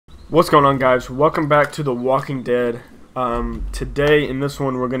What's going on, guys? Welcome back to The Walking Dead. Today in this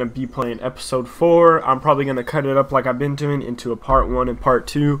one we're going to be playing episode 4. I'm probably going to cut it up like I've been doing into a part 1 and part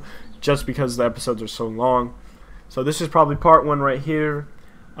 2 just because the episodes are so long. So this is probably part 1 right here.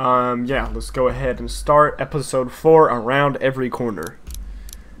 Yeah, let's go ahead and start episode 4, Around Every Corner.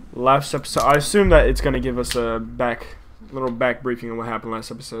 Last episode, I assume that it's going to give us a little back briefing on what happened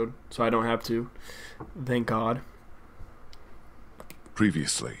last episode, so I don't have to. Thank God.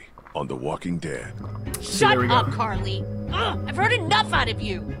 Previously on The Walking Dead. Shut up, Carly! Ugh, I've heard enough out of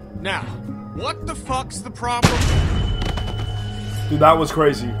you! Now, what the fuck's the problem? Dude, that was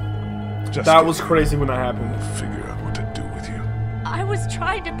crazy. That was crazy when that happened. We'll figure out what to do with you. I was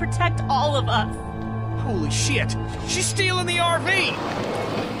trying to protect all of us. Holy shit! She's stealing the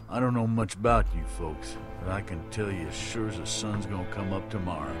RV! I don't know much about you folks, but I can tell you as sure as the sun's gonna come up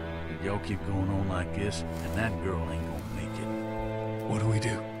tomorrow, if y'all keep going on like this, and that girl ain't gonna make it. What do we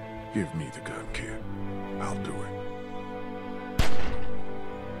do? Give me the gun, kid. I'll do it.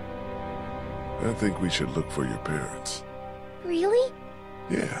 I think we should look for your parents. Really?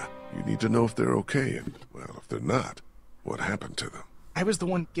 Yeah, you need to know if they're okay, and, well, if they're not, what happened to them? I was the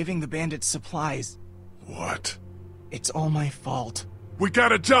one giving the bandits supplies. What? It's all my fault. We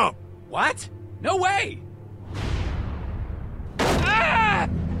gotta jump! What? No way! Ah!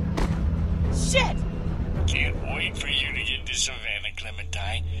 Shit! Can't wait for you to get to Savannah,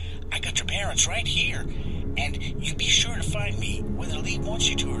 Clementine. I got your parents right here, and you be sure to find me, whether Lee wants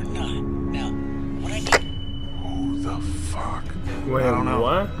you to or not. Now, what I need... Who the fuck? Wait, I don't know.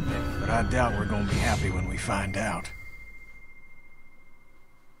 what? But I doubt we're gonna be happy when we find out.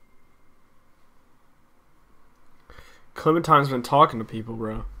 Clementine's been talking to people,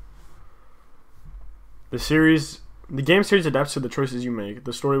 bro. The game series adapts to the choices you make.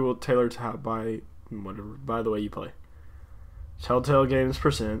 The story will tailor to how by the way you play. Telltale Games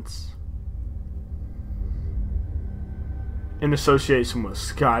presents, in association with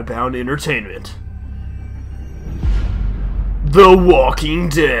Skybound Entertainment, The Walking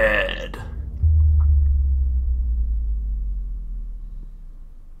Dead.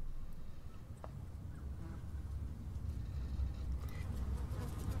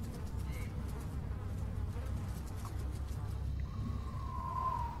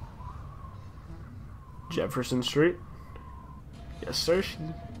 Jefferson Street. Yes, sir.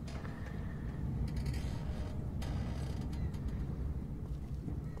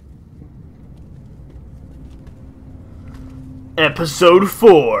 Episode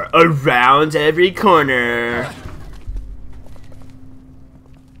 4, Around Every Corner.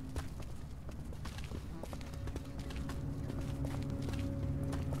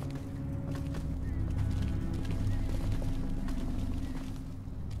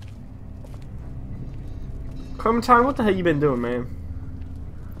 Clementine, what the hell you been doing, man?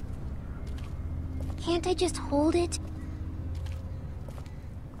 Can't I just hold it?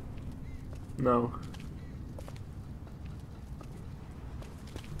 No.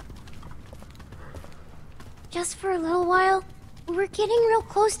 Just for a little while? We're getting real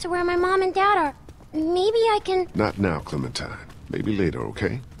close to where my mom and dad are. Maybe I can... Not now, Clementine. Maybe later,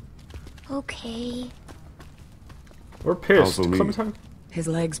 okay? Okay. We're pissed. Also me. Clementine? His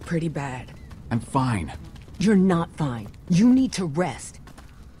leg's pretty bad. I'm fine. You're not fine. You need to rest.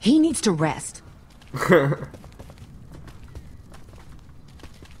 He needs to rest.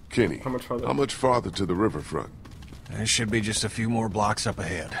 Kenny, How much farther to the riverfront? There should be just a few more blocks up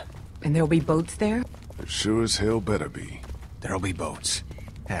ahead. And there'll be boats there? There sure as hell better be. There'll be boats.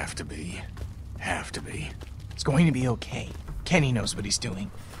 Have to be. Have to be. It's going to be okay. Kenny knows what he's doing.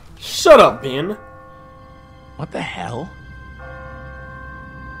 Shut up, Ben. What the hell?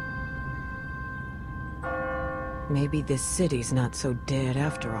 Maybe this city's not so dead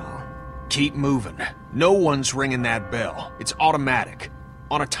after all. Keep moving. No one's ringing that bell. It's automatic.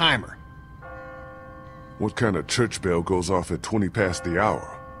 On a timer. What kind of church bell goes off at 20 past the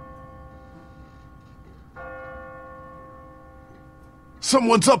hour?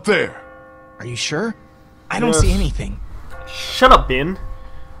 Someone's up there! Are you sure? I don't see anything. Shut up, Ben.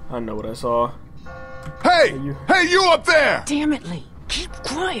 I know what I saw. Hey! Hey, you up there! Damn it, Lee. Keep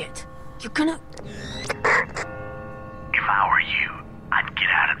quiet. You're gonna... If I were you, I'd get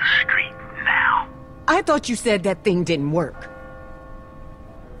out of the street now. I thought you said that thing didn't work.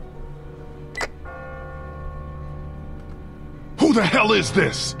 Who the hell is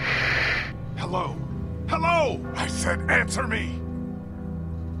this? Hello? Hello! I said answer me!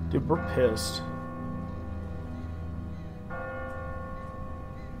 Dude, we're pissed.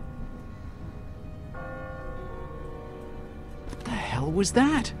 What the hell was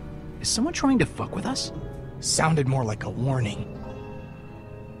that? Is someone trying to fuck with us? Sounded more like a warning.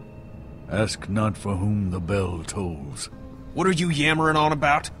 Ask not for whom the bell tolls. What are you yammering on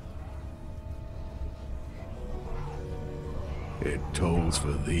about? It tolls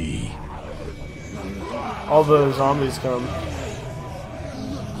for thee. All the zombies come.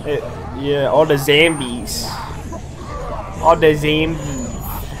 Yeah, all the zombies. All the zombies.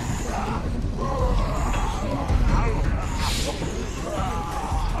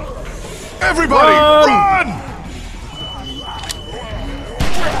 Everybody, run!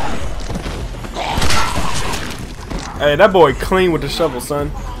 Hey, that boy clean with the shovel, son.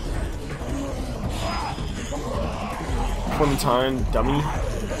 Clementine, dummy.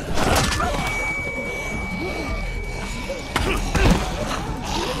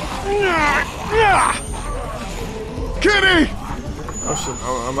 Kitty! Oh shit!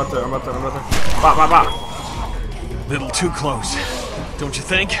 Oh, I'm out there. Bop, bop, bop. Little too close, don't you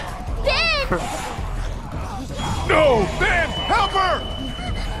think? Ben! No! Ben! Help her!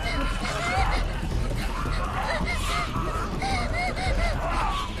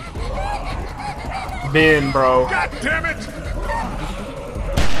 Ben, bro. God damn it!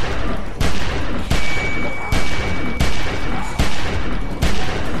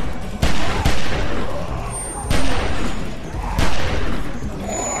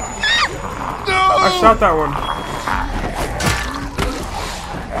 I shot that one.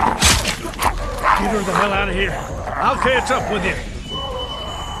 Get her the hell out of here. I'll catch up with you.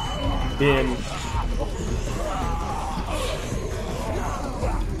 Ben.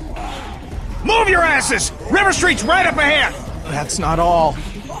 Move your asses! River Street's right up ahead! That's not all.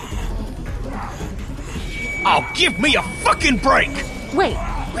 Oh, give me a fucking break! Wait,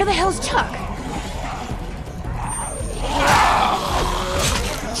 where the hell's Chuck?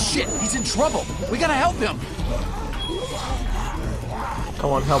 Shit, he's in trouble. We gotta help him.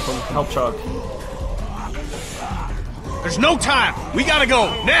 Come on, help him. Help Chuck. There's no time! We gotta go,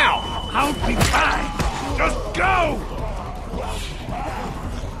 now! I'll be fine. Just go!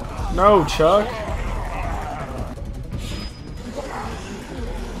 No, Chuck.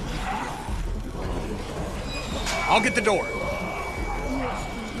 I'll get the door.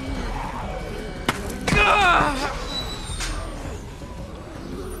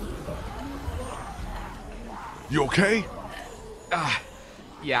 You okay?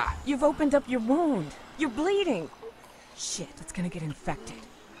 Yeah. You've opened up your wound. You're bleeding. Shit, it's gonna get infected.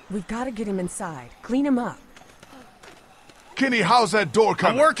 We've gotta get him inside. Clean him up. Kenny, how's that door I'm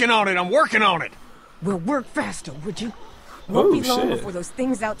coming? working on it! We'll work faster, would you? Won't Oh, be long shit. before those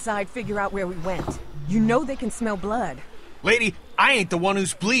things outside figure out where we went. You know they can smell blood. Lady, I ain't the one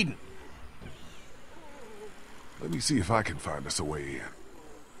who's bleeding. Let me see if I can find us a way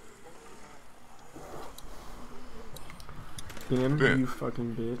in. Ben, you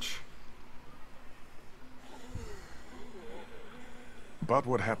fucking bitch. About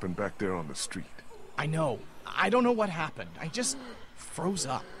what happened back there on the street. I know. I don't know what happened. I just froze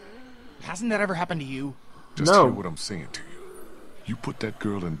up. Hasn't that ever happened to you? Just No. hear what I'm saying to you. You put that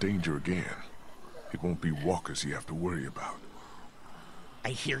girl in danger again. It won't be walkers you have to worry about. I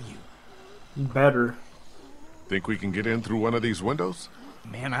hear you. Better. Think we can get in through one of these windows?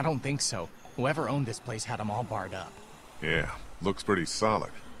 Man, I don't think so. Whoever owned this place had them all barred up. Yeah, looks pretty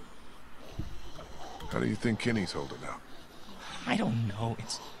solid. How do you think Kenny's holding up? I don't know.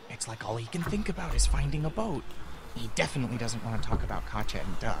 It's like all he can think about is finding a boat. He definitely doesn't want to talk about Katya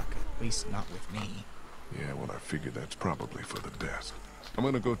and Duck, at least not with me. Yeah, well, I figured that's probably for the best. I'm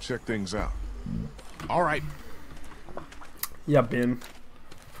gonna go check things out. All right. Yeah, Ben.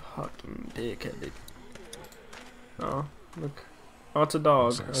 Fucking dickheaded. Oh, look. Oh, it's a dog,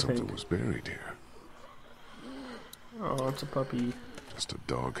 Looks like I something think. was buried here. Oh, it's a puppy. Just a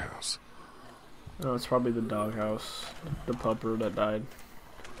doghouse. Oh, it's probably the doghouse. The pupper that died.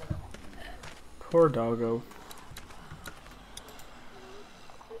 Poor doggo.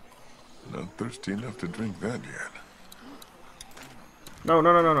 Not thirsty enough to drink that yet. No.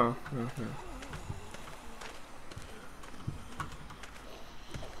 No.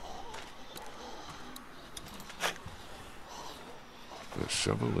 The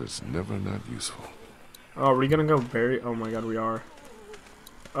shovel is never not useful. Oh, are we gonna go bury? Oh my god, we are.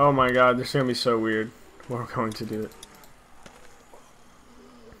 Oh my god, this is gonna be so weird. We're going to do it.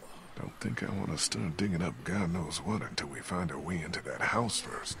 Don't think I want to start digging up God knows what until we find our way into that house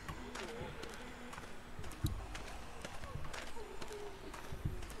first.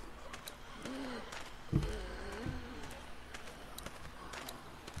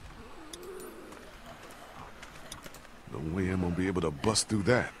 No way I'm gonna be able to bust through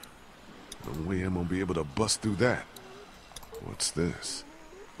that. No way I'm gonna be able to bust through that. What's this?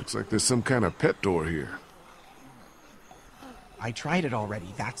 Looks like there's some kind of pet door here. I tried it already.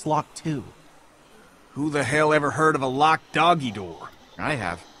 That's locked too. Who the hell ever heard of a locked doggy door? I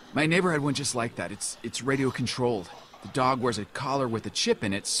have. My neighbor had one just like that. It's radio controlled. The dog wears a collar with a chip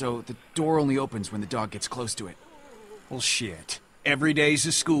in it, so the door only opens when the dog gets close to it. Well, shit. Every day's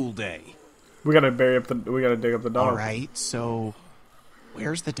a school day. We gotta dig up the dog. Alright, so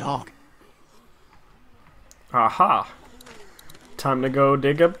where's the dog? Aha. Time to go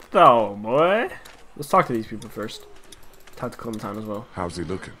dig up the dog, boy. Let's talk to these people first. Talk to Clementine as well. How's he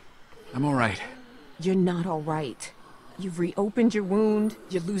looking? I'm alright. You're not all right. You've reopened your wound,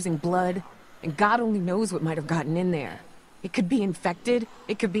 you're losing blood, and God only knows what might have gotten in there. It could be infected,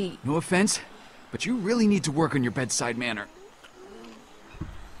 it could be... No offense, but you really need to work on your bedside manner.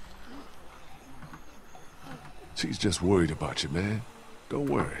 She's just worried about you, man. Don't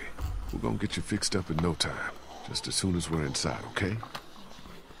worry. We're gonna get you fixed up in no time. Just as soon as we're inside, okay?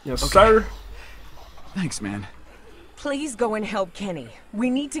 Yes, sir. Thanks, man. Please go and help Kenny. We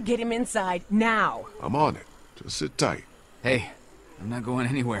need to get him inside now. I'm on it. Just sit tight. Hey, I'm not going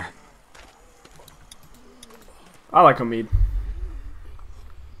anywhere. I like Hamid.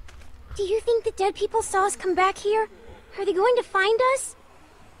 Do you think the dead people saw us come back here? Are they going to find us?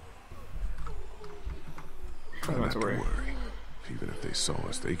 Try not to worry. Even if they saw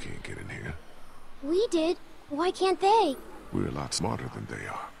us, they can't get in here. We did. Why can't they? We're a lot smarter than they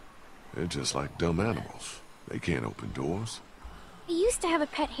are. They're just like dumb animals. They can't open doors. I used to have a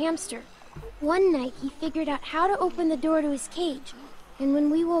pet hamster. One night, he figured out how to open the door to his cage. And when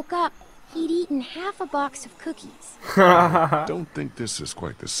we woke up, he'd eaten half a box of cookies. Don't think this is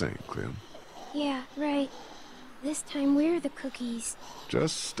quite the same, Clem. Yeah, right. This time we're the cookies.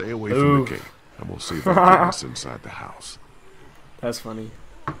 Just stay away from the gate. I'm gonna see if I can get us inside the house. That's funny.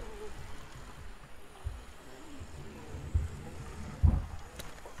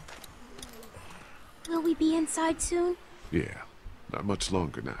 Will we be inside soon? Yeah, not much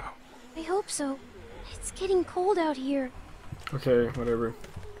longer now. I hope so. It's getting cold out here. Okay, whatever.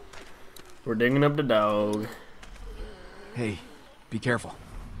 We're digging up the dog. Hey, be careful.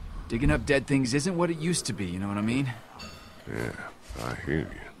 Digging up dead things isn't what it used to be, you know what I mean? Yeah, I hear you.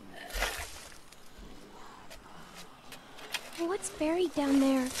 What's buried down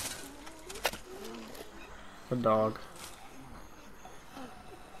there? A dog.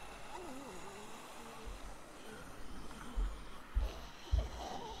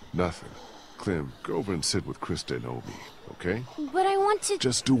 Nothing. Clem, go over and sit with Krista and Obi, okay? But I want to...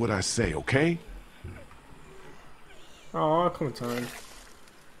 Just do what I say, okay? Aw, Clementine.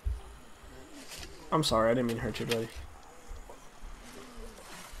 I'm sorry, I didn't mean to hurt you, buddy.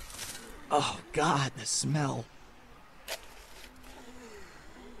 Oh, God, the smell.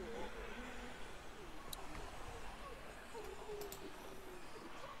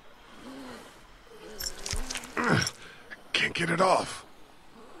 Can't get it off.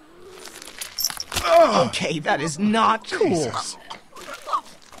 Okay, that is not cool. Jesus.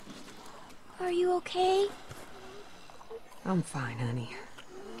 Are you okay? I'm fine, honey.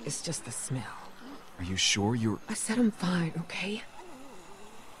 It's just the smell. Are you sure you're... I said I'm fine, okay?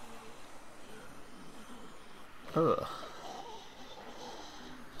 Ugh.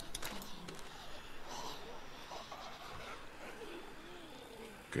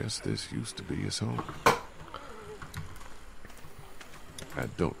 Guess this used to be his home. I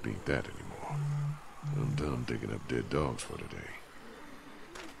don't need that anymore. I'm done digging up dead dogs for today.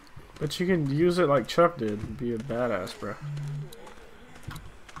 But you can use it like Chuck did. Be a badass, bro.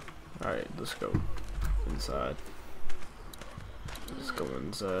 Alright, let's go inside. Let's go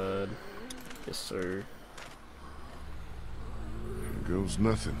inside. Yes, sir. Here goes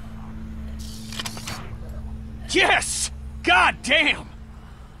nothing. Yes! God damn!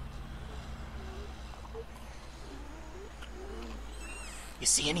 You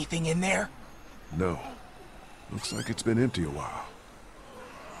see anything in there? No. Looks like it's been empty a while.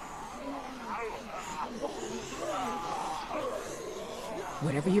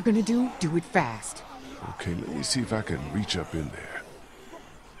 Whatever you're gonna do it fast. Okay, let me see if I can reach up in there.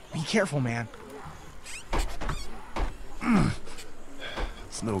 Be careful, man.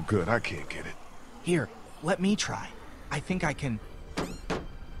 It's no good. I can't get it. Here, let me try. I think I can...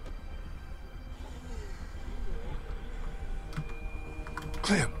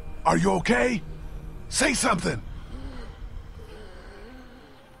 Clem, are you okay? Say something!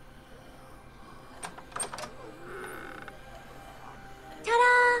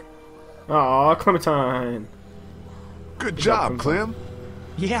 Ta-da! Aw, Clementine. Good job, Clem.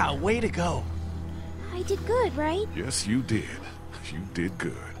 Yeah, way to go. I did good, right? Yes, you did. You did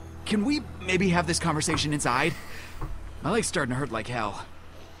good. Can we maybe have this conversation inside? My leg's starting to hurt like hell.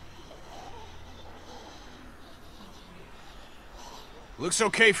 Looks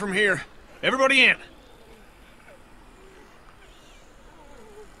okay from here. Everybody in.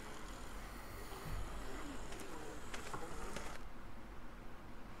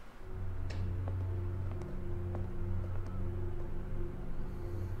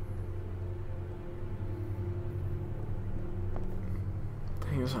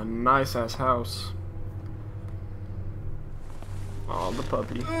 It's a nice ass house. Oh, the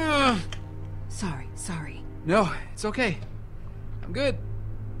puppy. Sorry. No, it's okay. I'm good.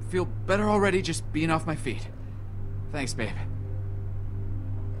 Feel better already just being off my feet. Thanks, babe.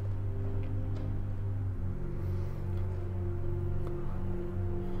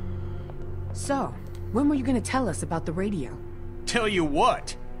 So, when were you gonna tell us about the radio? Tell you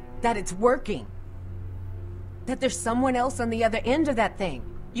what? That it's working. That there's someone else on the other end of that thing.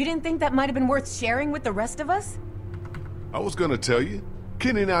 You didn't think that might have been worth sharing with the rest of us? I was gonna tell you.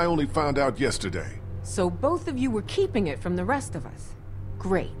 Kenny and I only found out yesterday. So both of you were keeping it from the rest of us.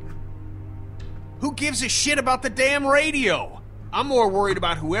 Great. Who gives a shit about the damn radio? I'm more worried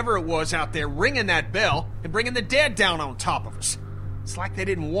about whoever it was out there ringing that bell and bringing the dead down on top of us. It's like they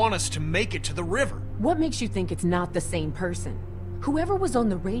didn't want us to make it to the river. What makes you think it's not the same person? Whoever was on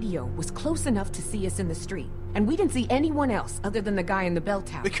the radio was close enough to see us in the street, and we didn't see anyone else other than the guy in the bell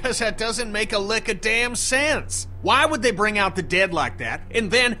tower. Because that doesn't make a lick of damn sense. Why would they bring out the dead like that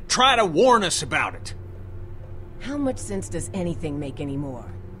and then try to warn us about it? How much sense does anything make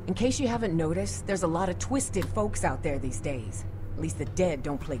anymore? In case you haven't noticed, there's a lot of twisted folks out there these days. At least the dead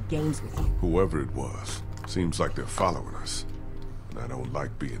don't play games with you. Whoever it was, seems like they're following us. And I don't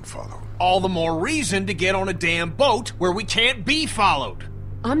like being followed. All the more reason to get on a damn boat where we can't be followed.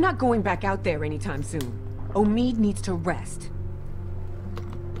 I'm not going back out there anytime soon. Omid needs to rest.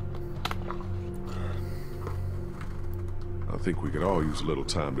 I think we could all use a little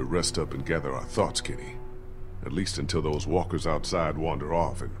time to rest up and gather our thoughts, Kenny. At least until those walkers outside wander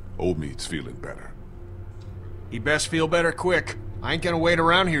off and Old Meat's feeling better. He best feel better quick. I ain't gonna wait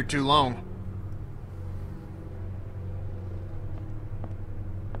around here too long.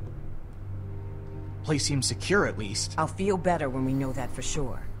 Place seems secure, at least. I'll feel better when we know that for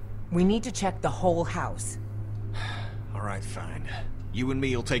sure. We need to check the whole house. All right, fine. You and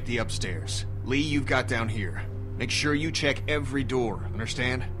me will take the upstairs. Lee, you've got down here. Make sure you check every door,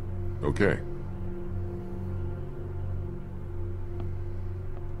 understand? Okay.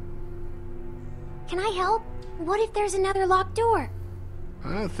 Can I help? What if there's another locked door?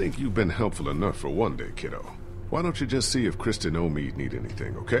 I think you've been helpful enough for one day, kiddo. Why don't you just see if Kristen and Omid need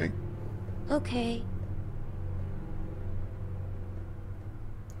anything, okay? Okay.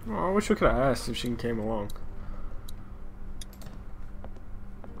 Oh, I wish we could have asked if she came along.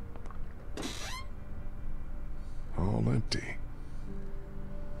 All empty.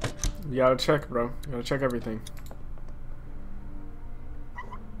 You gotta check, bro. You gotta check everything.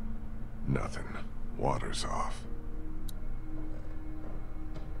 Nothing. Water's off.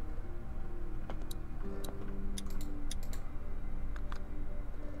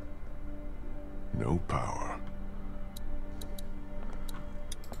 No power.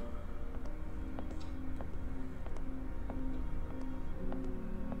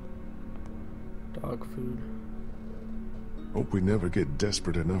 Dog food. Hope we never get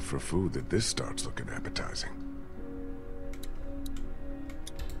desperate enough for food that this starts looking appetizing.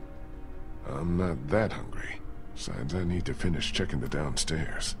 I'm not that hungry. Besides, I need to finish checking the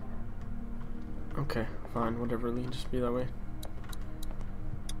downstairs. Okay, fine, whatever, Lee, just be that way.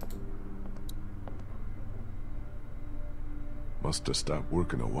 Must have stopped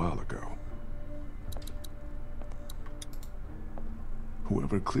working a while ago.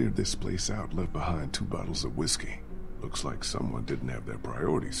 Whoever cleared this place out left behind 2 bottles of whiskey. Looks like someone didn't have their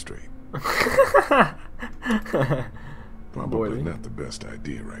priorities straight. Probably not the best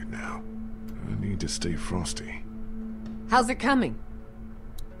idea right now. I need to stay frosty. How's it coming?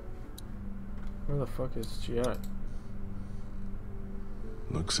 Where the fuck is she at?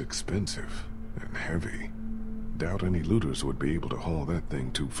 Looks expensive and heavy. Doubt any looters would be able to haul that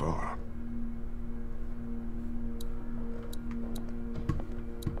thing too far.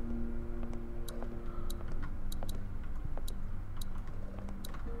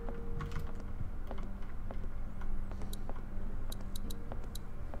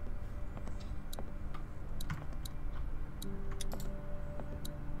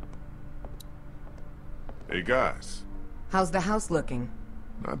 Hey guys. How's the house looking?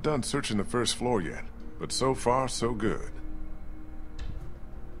 Not done searching the first floor yet, but so far so good.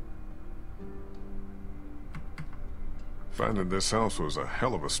 Finding this house was a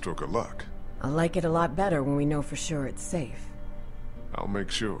hell of a stroke of luck. I like it a lot better when we know for sure it's safe. I'll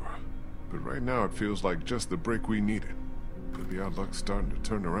make sure. But right now it feels like just the break we needed. The Maybe our luck's starting to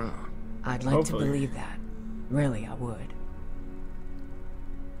turn around. I'd like to believe that. Really, I would.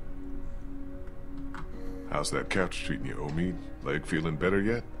 How's that couch treating you, Omid? Leg feeling better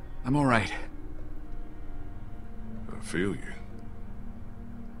yet? I'm all right. I feel you.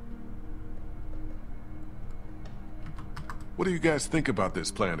 What do you guys think about this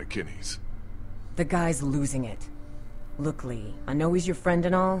plan of Kenny's? The guy's losing it. Look, Lee, I know he's your friend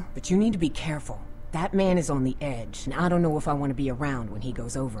and all, but you need to be careful. That man is on the edge, and I don't know if I want to be around when he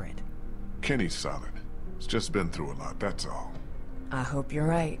goes over it. Kenny's solid. He's just been through a lot, that's all. I hope you're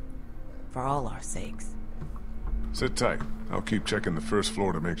right. For all our sakes. Sit tight. I'll keep checking the first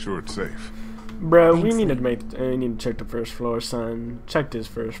floor to make sure it's safe. Bro, we need to check the first floor, son. Check this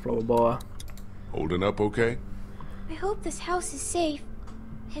first floor, boy. Holding up okay? I hope this house is safe.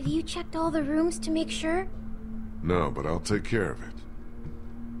 Have you checked all the rooms to make sure? No, but I'll take care of it.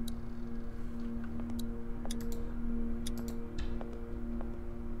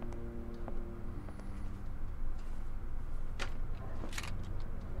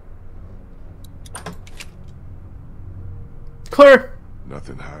 Clear.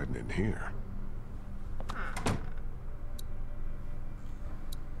 Nothing hiding in here.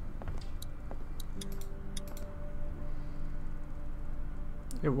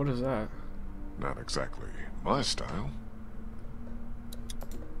 Yeah, what is that? Not exactly my style.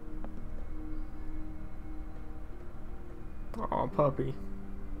 Aw, puppy.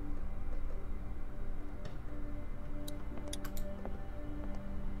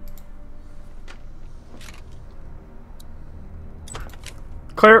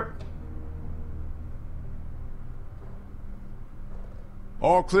 Clear.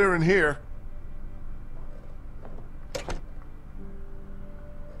 All clear in here.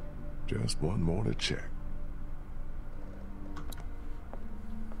 Just one more to check.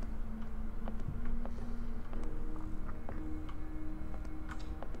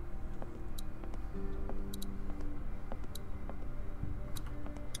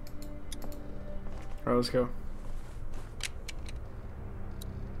 Alright, let's go.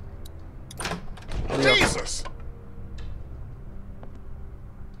 Jesus!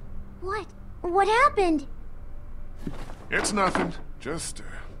 What? What happened? It's nothing. Just,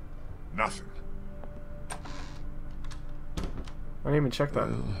 nothing. I didn't even check that.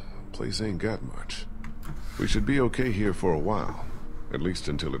 Well, place ain't got much. We should be okay here for a while. At least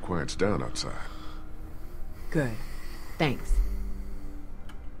until it quiets down outside. Good. Thanks.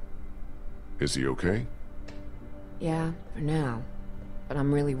 Is he okay? Yeah, for now. But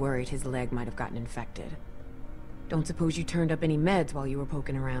I'm really worried his leg might have gotten infected. Don't suppose you turned up any meds while you were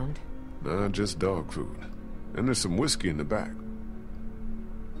poking around? Nah, just dog food. And there's some whiskey in the back.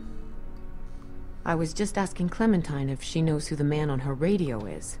 I was just asking Clementine if she knows who the man on her radio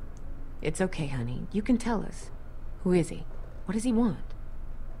is. It's okay, honey. You can tell us. Who is he? What does he want?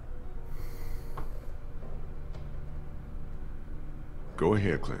 Go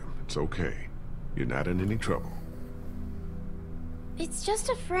ahead, Clem. It's okay. You're not in any trouble. It's just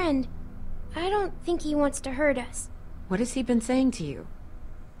a friend. I don't think he wants to hurt us. What has he been saying to you?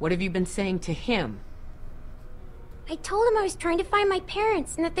 What have you been saying to him? I told him I was trying to find my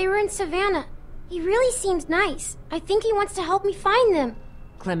parents and that they were in Savannah. He really seems nice. I think he wants to help me find them.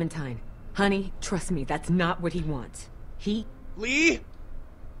 Clementine, honey, trust me, that's not what he wants. Lee?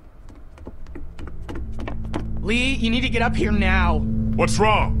 Lee, you need to get up here now. What's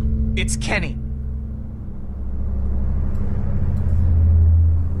wrong? It's Kenny.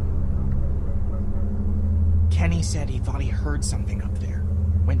 Kenny said he thought he heard something up there.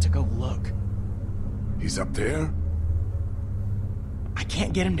 Went to go look. He's up there? I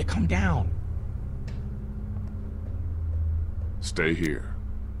can't get him to come down. Stay here.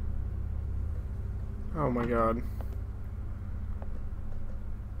 Oh my god.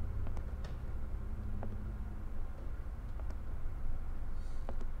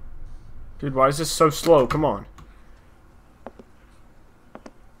 Dude, why is this so slow? Come on.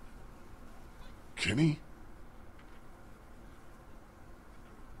 Kenny?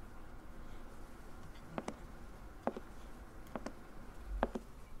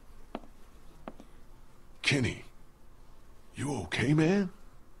 Kenny, you okay, man?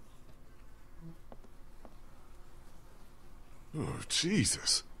 Oh,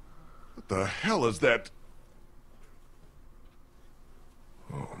 Jesus. What the hell is that?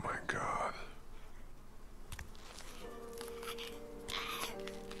 Oh, my God.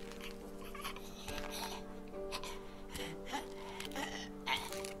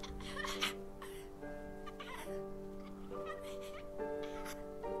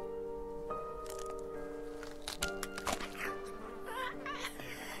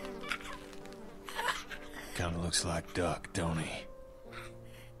 Gotta look looks like Duck, don't he?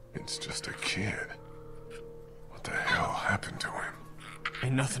 It's just a kid. What the hell happened to him?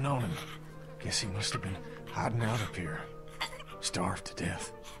 Ain't nothing on him. Guess he must have been hiding out up here. Starved to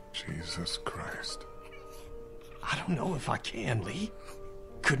death. Jesus Christ. I don't know if I can, Lee.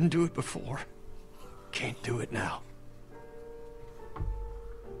 Couldn't do it before. Can't do it now.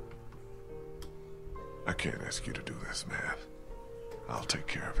 I can't ask you to do this, man. I'll take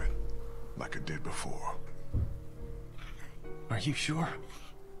care of it, like I did before. Are you sure?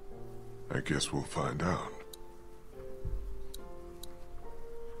 I guess we'll find out.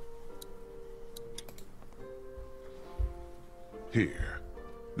 Here.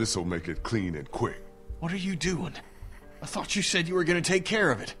 This'll make it clean and quick. What are you doing? I thought you said you were gonna take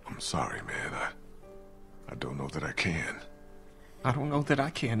care of it. I'm sorry, man. I don't know that I can. I don't know that I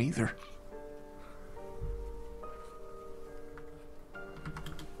can either.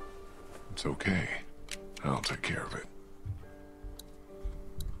 It's okay. I'll take care of it.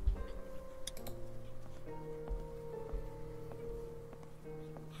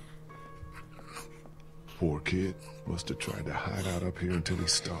 Poor kid. Must have tried to hide out up here until he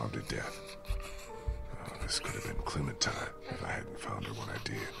starved to death. Oh, this could have been Clementine if I hadn't found her when I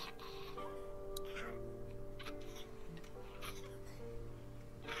did.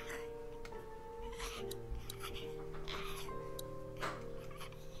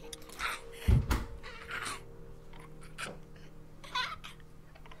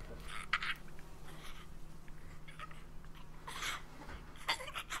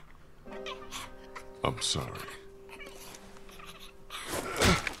 I'm sorry.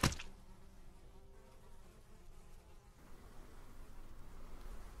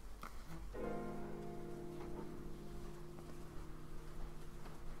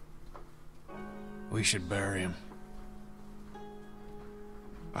 We should bury him.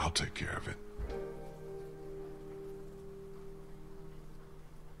 I'll take care of it.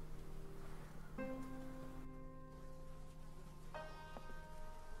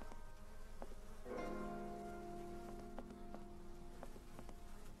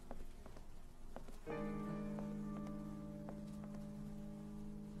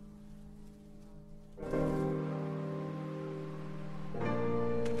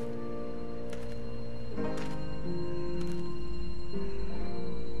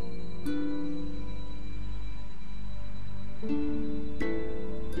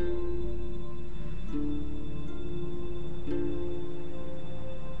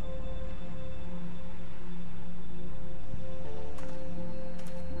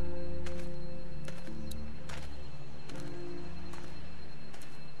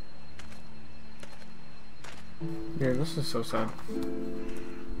 Yeah, this is so sad.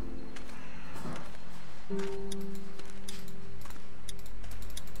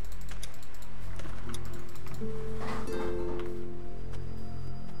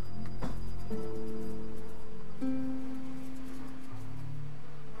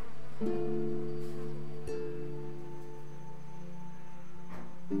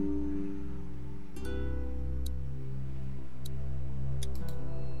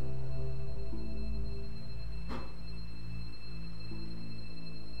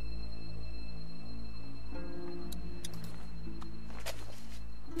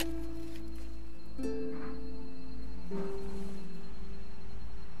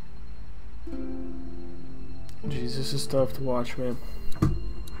 Jeez, this is tough to watch, man.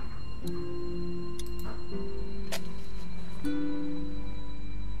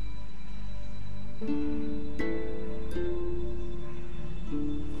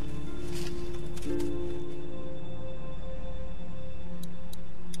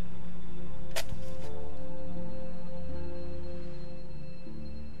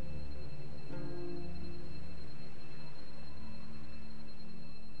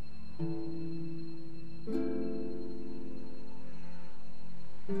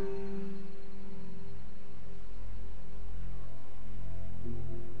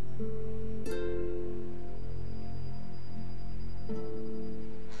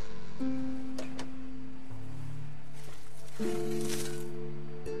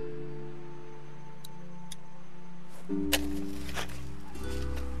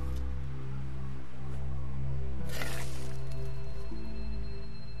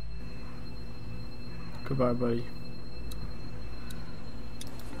 Goodbye, buddy.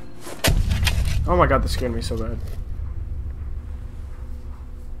 Oh my god, that scared me so bad.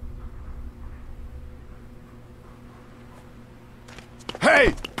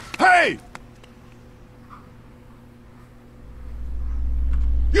 Hey! Hey!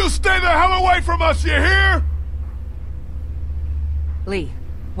 You stay the hell away from us, you hear? Lee,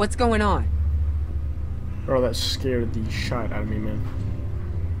 what's going on? Bro, that scared the shit out of me, man.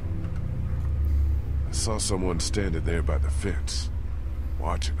 I saw someone standing there by the fence,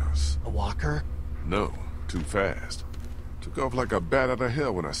 watching us. A walker? No, too fast. Took off like a bat out of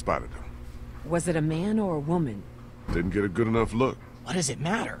hell when I spotted him. Was it a man or a woman? Didn't get a good enough look. What does it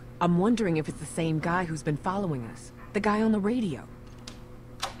matter? I'm wondering if it's the same guy who's been following us. The guy on the radio.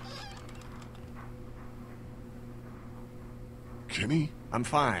 Kenny? I'm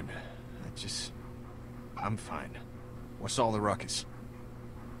fine. I'm fine. What's all the ruckus?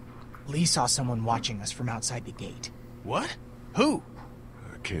 Lee saw someone watching us from outside the gate. What? Who?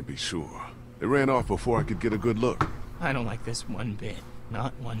 I can't be sure. They ran off before I could get a good look. I don't like this one bit.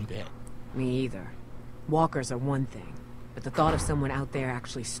 Not one bit. Me either. Walkers are one thing, but the thought of someone out there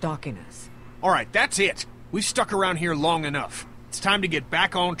actually stalking us. Alright, that's it. We've stuck around here long enough. It's time to get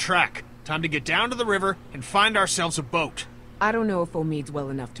back on track. Time to get down to the river and find ourselves a boat. I don't know if Omid's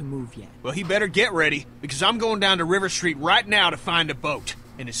well enough to move yet. Well, he better get ready, because I'm going down to River Street right now to find a boat.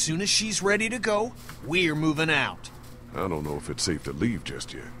 And as soon as she's ready to go, we're moving out. I don't know if it's safe to leave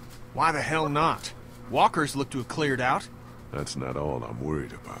just yet. Why the hell not? Walkers look to have cleared out. That's not all I'm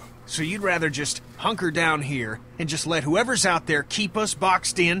worried about. So you'd rather just hunker down here and just let whoever's out there keep us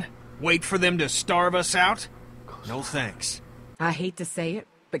boxed in? Wait for them to starve us out? No thanks. I hate to say it,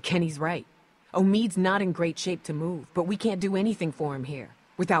 but Kenny's right. Omid's not in great shape to move, but we can't do anything for him here.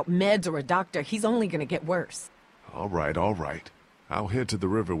 Without meds or a doctor, he's only gonna get worse. All right. I'll head to the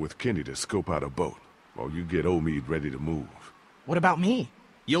river with Kenny to scope out a boat, while you get Omid ready to move. What about me?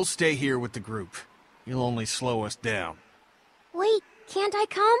 You'll stay here with the group. You'll only slow us down. Wait, can't I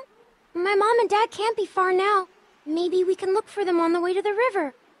come? My mom and dad can't be far now. Maybe we can look for them on the way to the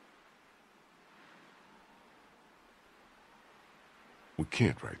river. We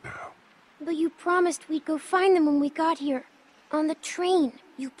can't right now. But you promised we'd go find them when we got here. On the train,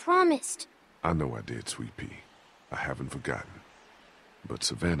 you promised. I know I did, Sweet Pea. I haven't forgotten. But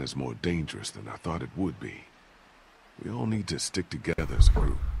Savannah's more dangerous than I thought it would be. We all need to stick together as a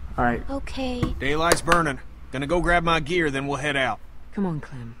group. Alright. Okay. Daylight's burning. Gonna go grab my gear, then we'll head out. Come on,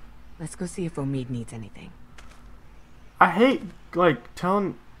 Clem. Let's go see if Omid needs anything. I hate, like,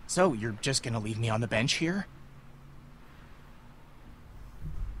 telling... So, you're just gonna leave me on the bench here?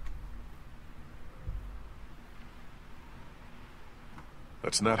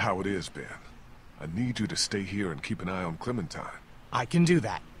 That's not how it is, Ben. I need you to stay here and keep an eye on Clementine. I can do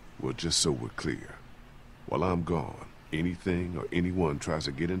that. Well, just so we're clear. While I'm gone, anything or anyone tries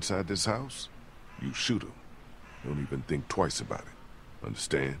to get inside this house, you shoot them. Don't even think twice about it.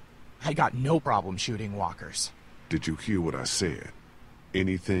 Understand? I got no problem shooting walkers. Did you hear what I said?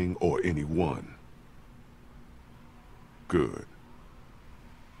 Anything or anyone. Good.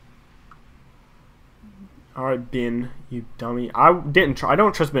 Alright, Ben, you dummy. I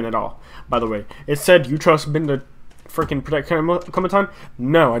don't trust Ben at all, by the way. It said you trust Ben to freaking protect Clementine.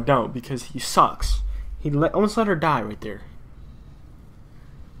 No, I don't, because he sucks. He almost let her die right there.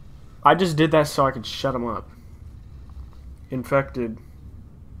 I just did that so I could shut him up. Infected.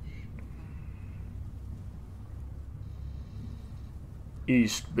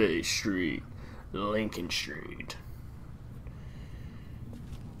 East Bay Street, Lincoln Street.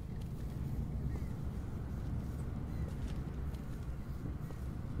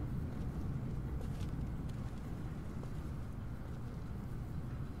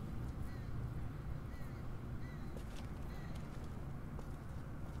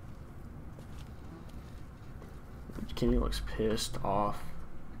 Kenny looks pissed off.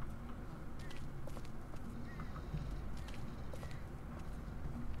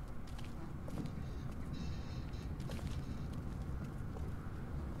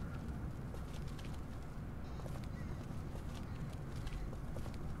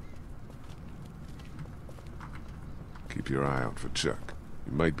 Keep your eye out for Chuck. He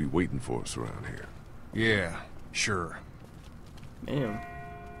might be waiting for us around here. Yeah, sure. Damn.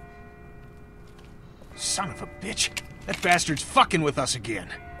 Son of a bitch. That bastard's fucking with us again.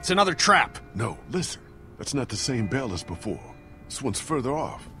 It's another trap. No, listen. That's not the same bell as before. This one's further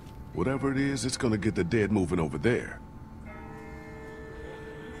off. Whatever it is, it's gonna get the dead moving over there.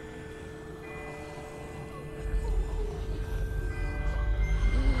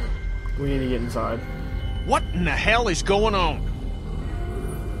 We need to get inside. What in the hell is going on?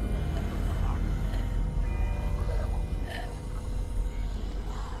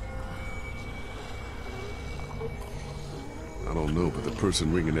 I don't know, but the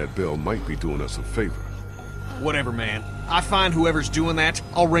person ringing that bell might be doing us a favor. Whatever, man. I find whoever's doing that,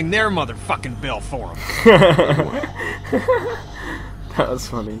 I'll ring their motherfucking bell for them. That was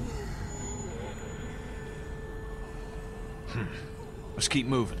funny. Let's keep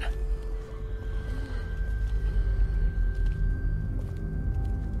moving.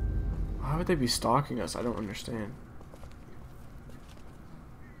 Why would they be stalking us? I don't understand.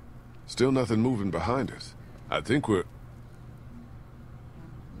 Still nothing moving behind us. I think we're...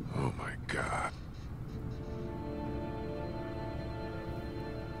 Oh my God.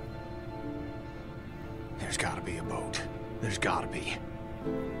 There's gotta be a boat. There's gotta be.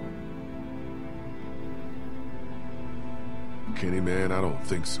 Kenny, man, I don't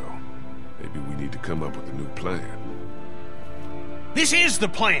think so. Maybe we need to come up with a new plan. This is the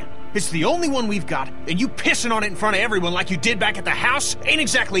plan! It's the only one we've got, and you pissing on it in front of everyone like you did back at the house ain't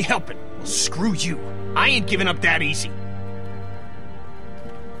exactly helping. Well, screw you. I ain't giving up that easy.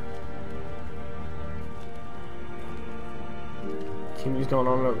 Kenny's going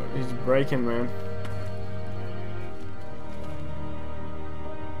on. He's breaking, man.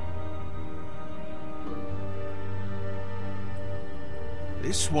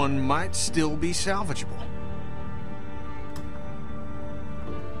 This one might still be salvageable.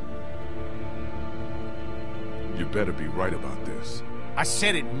 You better be right about this. I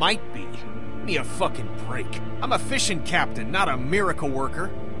said it might be. Give me a fucking break. I'm a fishing captain, not a miracle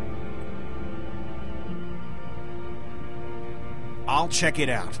worker. I'll check it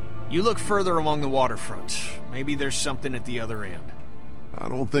out. You look further along the waterfront. Maybe there's something at the other end. I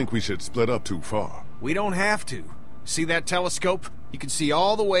don't think we should split up too far. We don't have to. See that telescope? You can see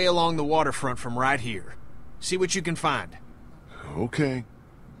all the way along the waterfront from right here. See what you can find. Okay.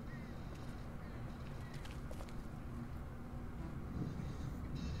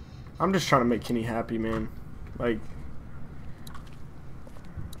 I'm just trying to make Kenny happy, man. Like...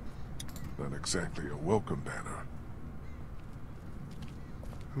 Not exactly a welcome banner.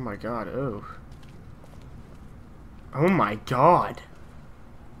 Oh my God, oh. Oh my God.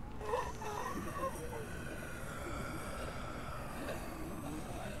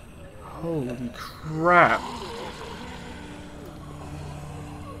 Holy crap.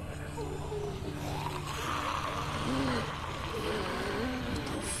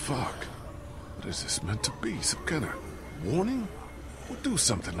 What the fuck? What is this meant to be? Some kind of warning? We'll do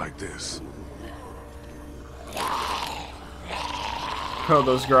something like this. Oh,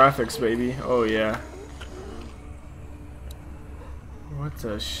 those graphics, baby. Oh, yeah. What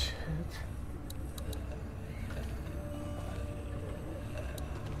the shit?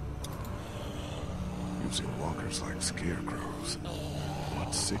 Using walkers like scarecrows.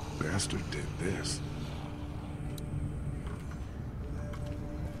 What sick bastard did this?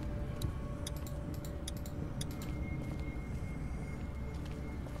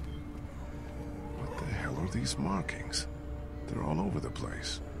 What the hell are these markings? They're all over the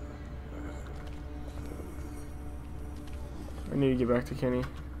place. I need to get back to Kenny.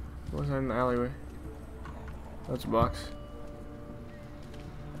 What's that in the alleyway? That's a box.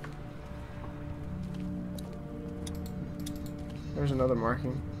 There's another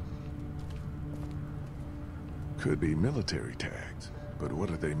marking. Could be military tags, but what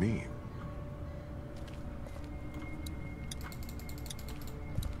do they mean?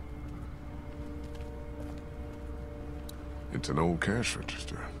 It's an old cash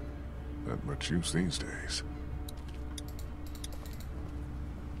register. Not much use these days.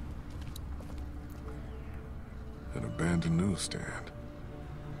 An abandoned newsstand.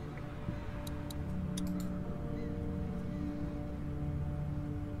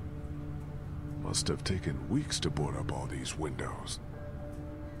 Must have taken weeks to board up all these windows.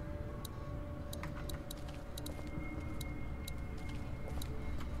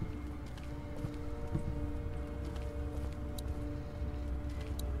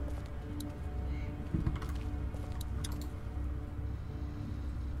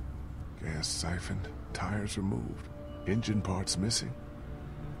 Gas siphoned, tires removed, engine parts missing.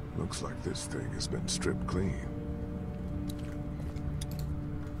 Looks like this thing has been stripped clean.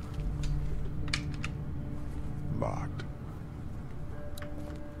 Locked.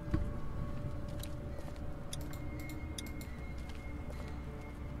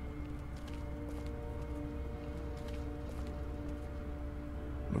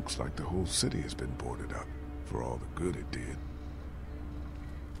 Looks like the whole city has been boarded up, for all the good it did.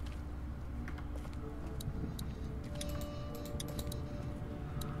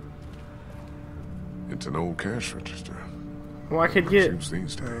 It's an old cash register. Well, I could get...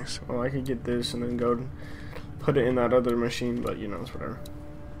 these days. Well, I could get this and then go and put it in that other machine, but you know, it's whatever.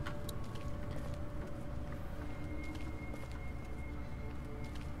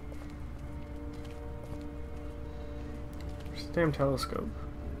 Where's the damn telescope?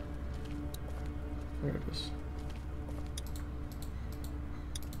 There it is.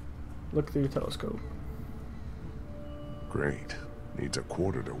 Look through the telescope. Great. Needs a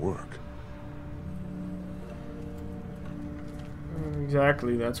quarter to work.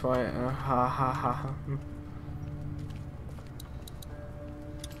 Exactly, that's why. Ha ha ha ha.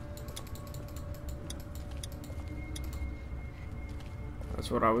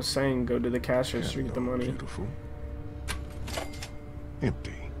 That's what I was saying. Go to the cash register, get the money. Beautiful.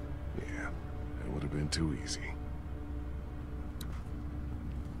 Empty. Yeah, that would have been too easy.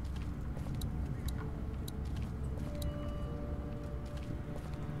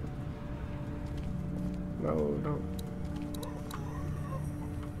 No, don't.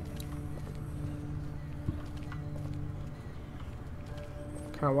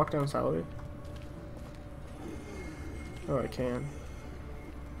 Can I walk down salary? Oh, I can.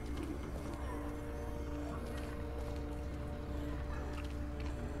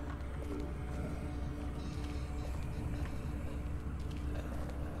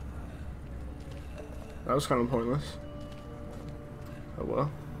 That was kind of pointless. Oh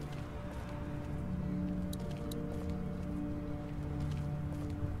well.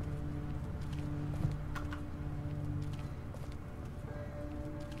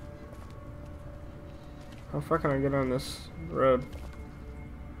 How far can I get on this road?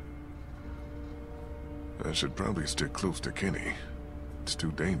 I should probably stick close to Kenny. It's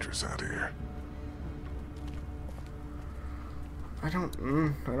too dangerous out here. I don't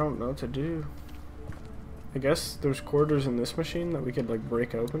know what to do. I guess there's quarters in this machine that we could like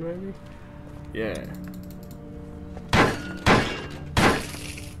break open maybe? Yeah.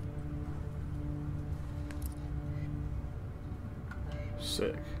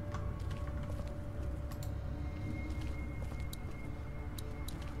 Sick.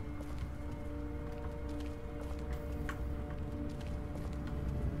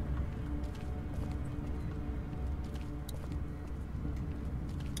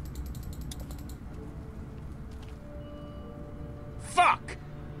 Fuck!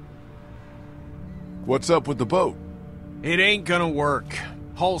 What's up with the boat? It ain't gonna work.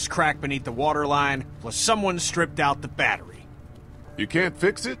 Hull's cracked beneath the waterline, plus someone stripped out the battery. You can't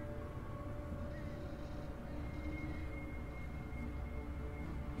fix it?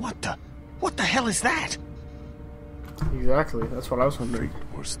 What the hell is that? Exactly, that's what I was wondering.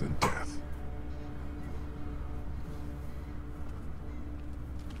 Worse than death.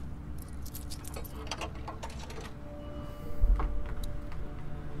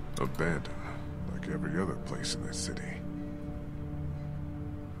 Abandoned, like every other place in this city.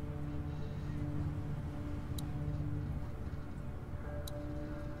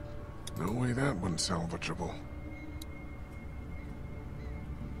 No way that one's salvageable.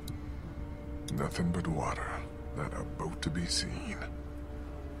 Nothing but water, not a boat to be seen.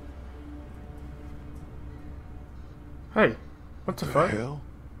 Hey, what the fuck? Hell?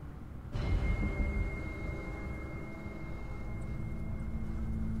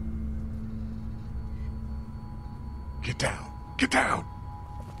 Get down! Get down!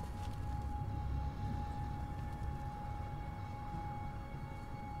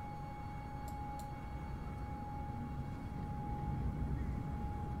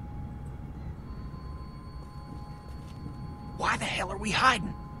 Why the hell are we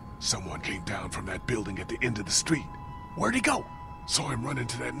hiding? Someone came down from that building at the end of the street. Where'd he go? Saw him run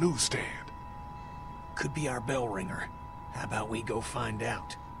into that newsstand. Could be our bell ringer. How about we go find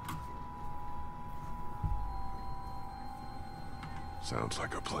out? Sounds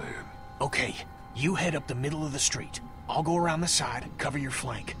like a plan. Okay, you head up the middle of the street. I'll go around the side and cover your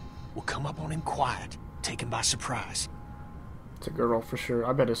flank. We'll come up on him quiet, take him by surprise. It's a girl for sure.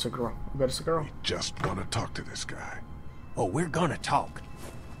 I bet it's a girl. I bet it's a girl. We just want to talk to this guy. Oh, we're gonna talk.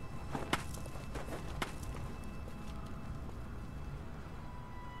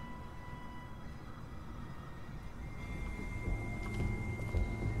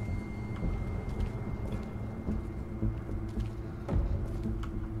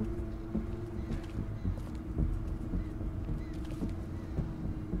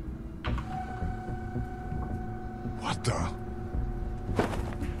 What the?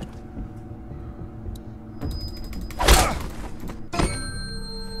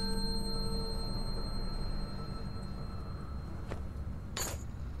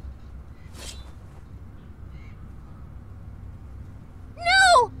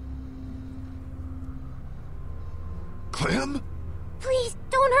 No! Clem? Please,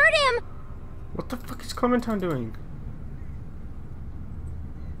 don't hurt him! What the fuck is Clementine doing?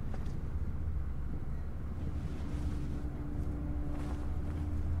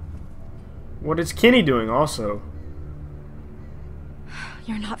 What is Kenny doing also?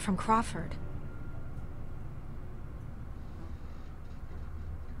 You're not from Crawford.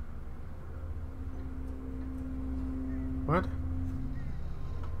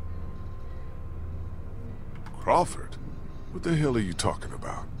 Crawford? What the hell are you talking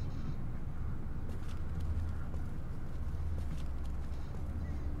about?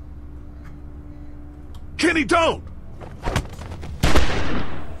 Kenny, don't!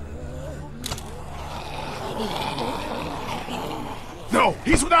 No,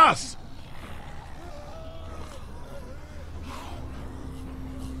 he's with us!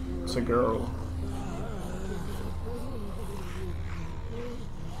 It's a girl.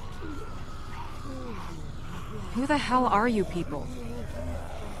 Who the hell are you people?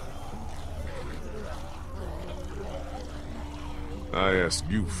 I asked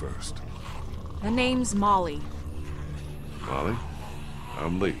you first. The name's Molly. Molly?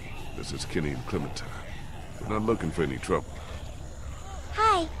 I'm Lee. This is Kenny and Clementine. We're not looking for any trouble.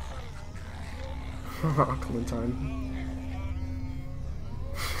 Hi. Clementine.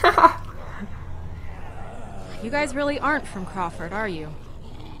 You guys really aren't from Crawford, are you?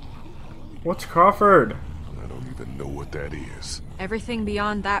 What's Crawford? I don't even know what that is. Everything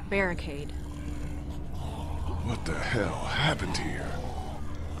beyond that barricade. What the hell happened here?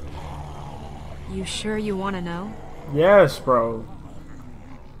 You sure you want to know? Yes, bro.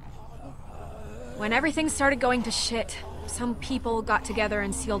 When everything started going to shit, some people got together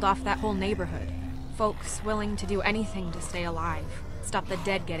and sealed off that whole neighborhood. Folks willing to do anything to stay alive, stop the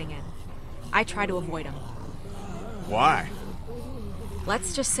dead getting in. I try to avoid them. Why?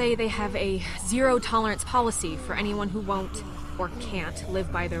 Let's just say they have a zero-tolerance policy for anyone who won't or can't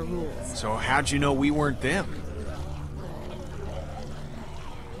live by their rules. So how'd you know we weren't them?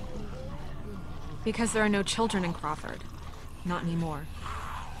 Because there are no children in Crawford. Not anymore.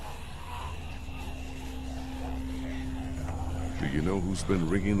 Do you know who's been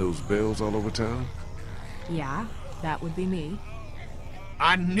ringing those bells all over town? Yeah, that would be me.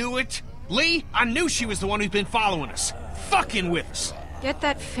 I knew it! Lee, I knew she was the one who's been following us. Fucking with us. Get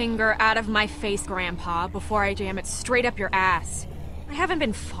that finger out of my face, Grandpa, before I jam it straight up your ass. I haven't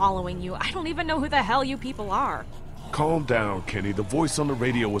been following you. I don't even know who the hell you people are. Calm down, Kenny. The voice on the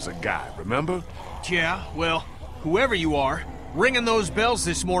radio was a guy, remember? Yeah, well, whoever you are, ringing those bells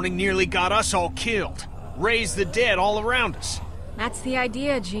this morning nearly got us all killed. Raised the dead all around us. That's the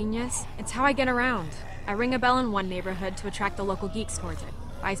idea, genius. It's how I get around. I ring a bell in one neighborhood to attract the local geeks towards it.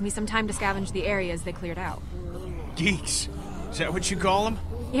 Buys me some time to scavenge the areas they cleared out. Geeks? Is that what you call them?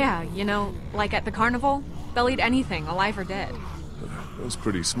 Yeah, you know, like at the carnival? They'll eat anything, alive or dead. That was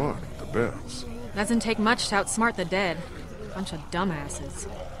pretty smart, the bells. Doesn't take much to outsmart the dead. Bunch of dumbasses.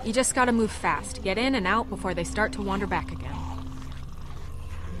 You just gotta move fast, get in and out before they start to wander back again.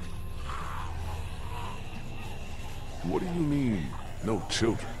 What do you mean, no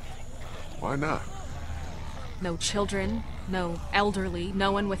children? Why not? No children, no elderly,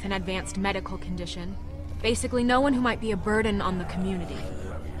 no one with an advanced medical condition. Basically, no one who might be a burden on the community.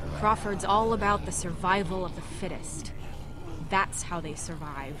 Crawford's all about the survival of the fittest. That's how they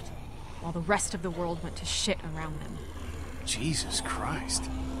survived, while the rest of the world went to shit around them. Jesus Christ.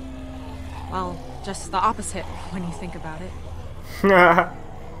 Well, just the opposite when you think about it.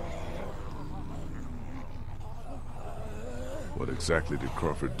 What exactly did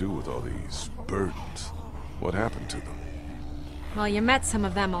Crawford do with all these burdens? What happened to them? Well, you met some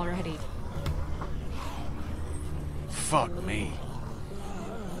of them already. Fuck me.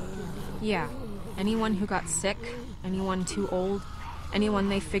 Yeah. Anyone who got sick, anyone too old, anyone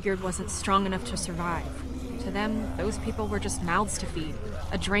they figured wasn't strong enough to survive. To them, those people were just mouths to feed,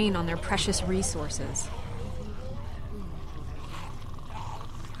 a drain on their precious resources.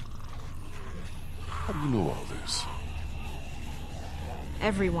 How do you know all this?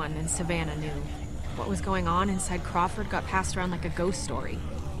 Everyone in Savannah knew. What was going on inside Crawford got passed around like a ghost story.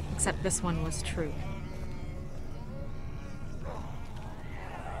 Except this one was true.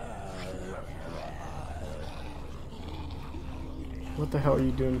 What the hell are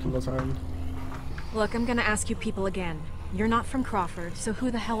you doing, Clementine? Look, I'm gonna ask you people again. You're not from Crawford, so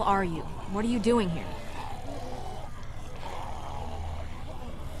who the hell are you? What are you doing here?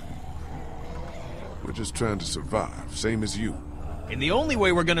 We're just trying to survive, same as you. And the only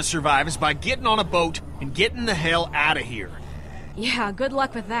way we're gonna survive is by getting on a boat and getting the hell out of here. Yeah, good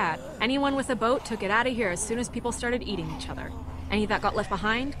luck with that. Anyone with a boat took it out of here as soon as people started eating each other. Any that got left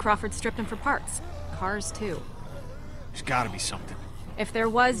behind, Crawford stripped them for parts. Cars, too. There's gotta be something. If there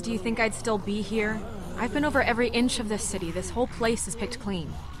was, do you think I'd still be here? I've been over every inch of this city. This whole place is picked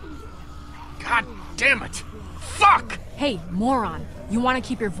clean. God damn it! Fuck! Hey, moron. You want to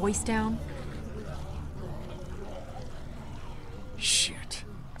keep your voice down? Shit.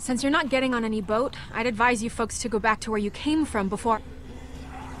 Since you're not getting on any boat, I'd advise you folks to go back to where you came from before...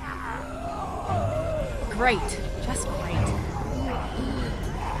 Great. Just great.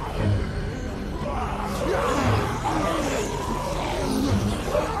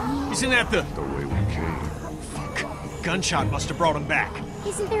 Isn't that the way we came. fuck? Gunshot must have brought him back.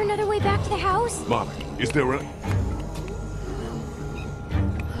 Isn't there another way back to the house? Molly, is there a...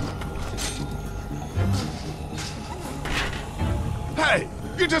 Hey!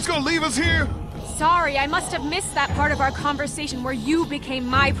 You're just gonna leave us here? Sorry, I must have missed that part of our conversation where you became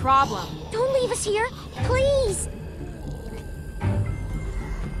my problem. Don't leave us here, please.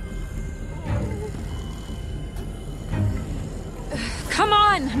 Come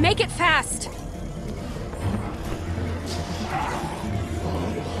on, make it fast.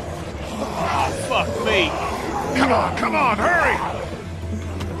 Oh, fuck me. Come on, hurry!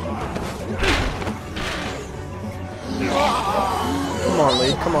 Come on,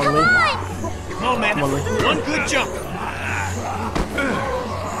 Lee. Come on, Lee. Come on, man. Come on, Lee. One good jump.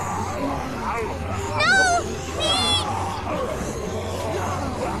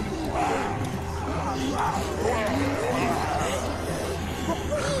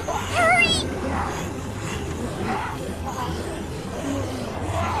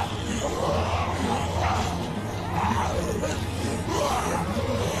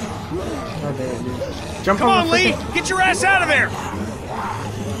 Oh, damn, dude. Jump Come on, the Lee. freaking- Get your ass out of there.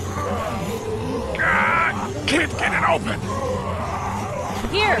 God, can't get it open!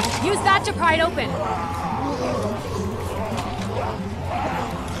 Here, use that to pry it open.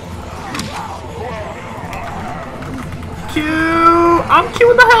 Q! I'm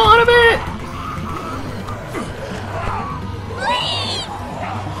queuing the hell out of it!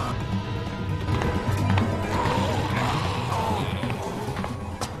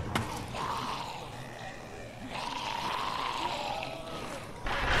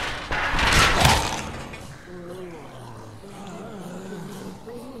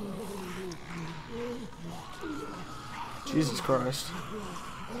 Jesus Christ.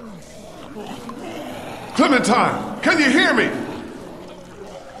 Clementine, can you hear me?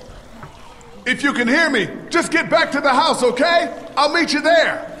 If you can hear me, just get back to the house, okay? I'll meet you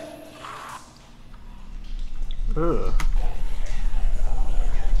there. Ugh.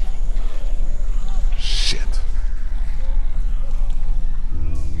 Shit.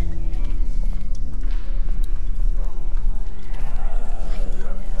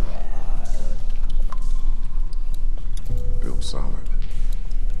 Built solid.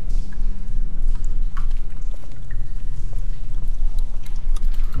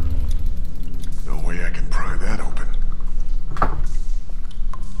 No way I can pry that open.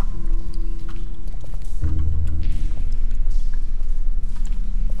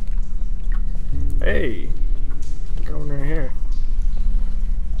 Hey. Going right here.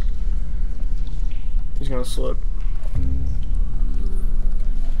 He's gonna slip.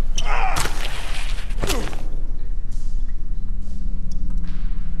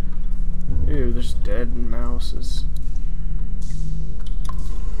 Ew, there's dead mouses.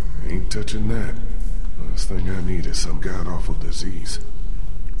 Ain't touching that. Last thing I need is some god-awful disease.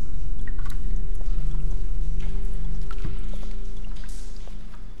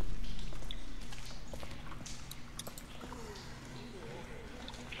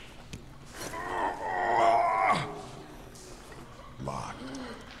 Locked.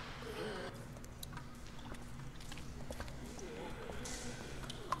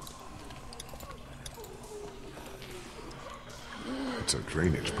 It's a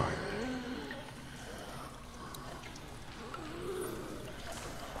drainage pipe.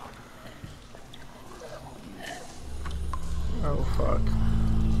 Oh, fuck.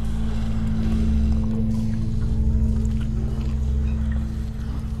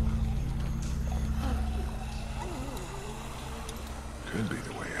 Could be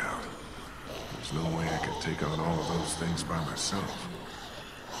the way out. There's no way I could take on all of those things by myself.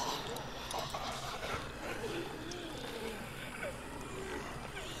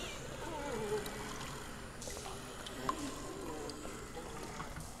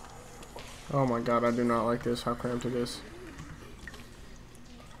 Oh my god, I do not like this, how cramped it is.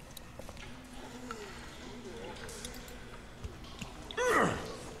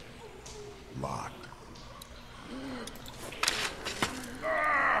 Locked.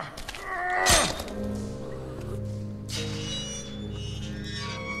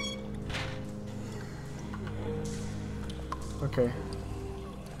 Okay.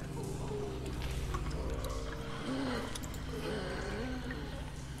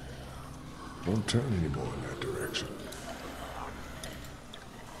 Won't turn anymore in that direction.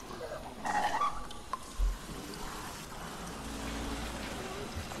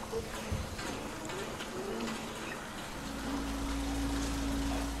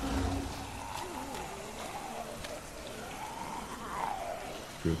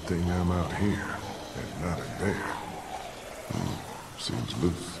 Good thing I'm out here and not in there. Seems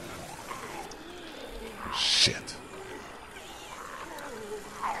loose. Shit.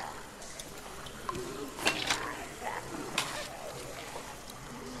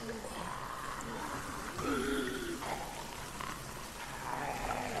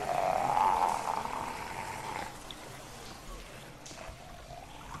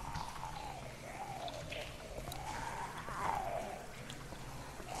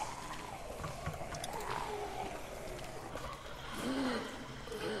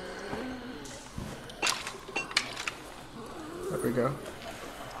 There we go.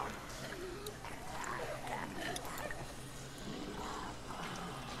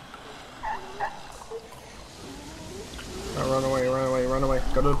 Oh, run away, run away, run away.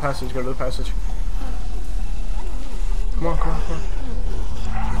 Go to the passage, go to the passage. Come on, come on, come on.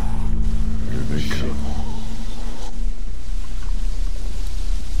 Here they come.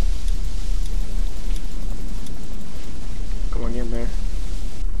 Come on, get in there.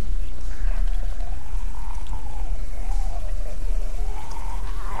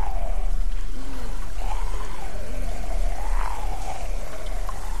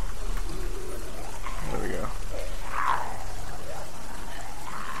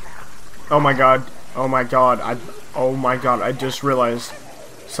 Oh my god. Oh my god. Oh my god. I just realized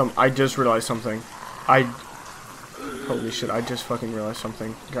something. Holy shit. I just fucking realized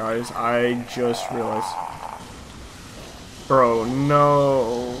something. Guys, I just realized. Bro,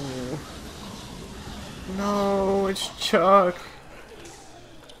 no. No, it's Chuck.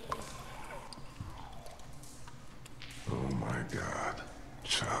 Oh my god.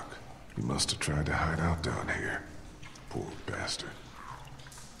 Chuck. He must have tried to hide out down here. Poor bastard.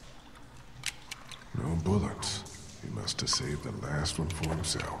 No bullets. He must have saved the last one for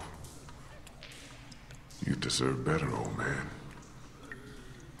himself. You deserve better, old man.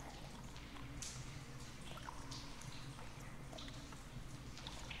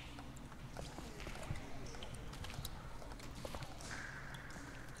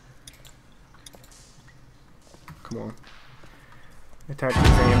 Come on. Attack the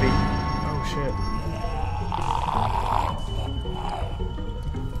zombie. Oh shit.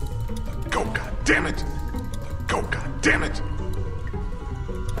 Go, goddammit! Go, goddammit!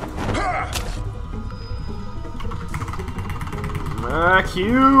 Smack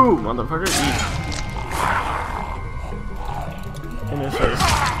you, motherfucker. Eat. In his face.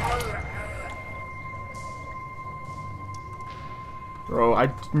 Bro, I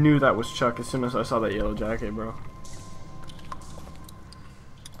knew that was Chuck as soon as I saw that yellow jacket, bro.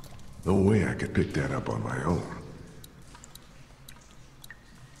 No way I could pick that up on my own.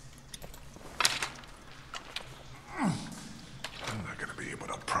 I'm not gonna be able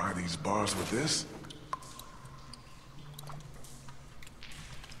to pry these bars with this.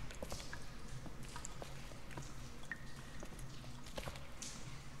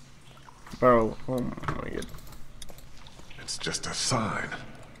 Bro, oh my god. It's just a sign.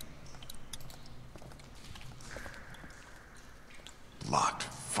 Locked.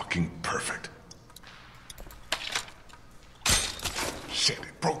 Fucking perfect. Shit,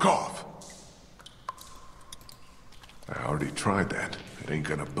 it broke off. I already tried that. It ain't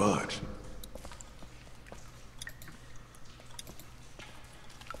gonna budge.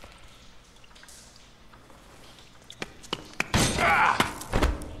 Ah!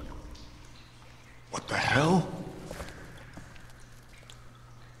 What the hell?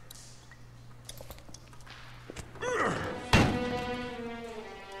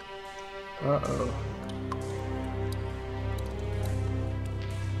 Uh-oh.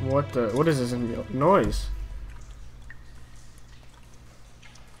 What is this noise?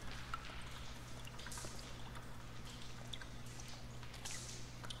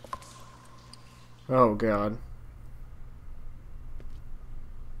 Oh god.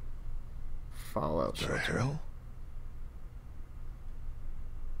 Fallout shelter. The hell?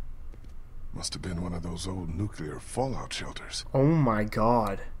 Must have been one of those old nuclear fallout shelters. Oh my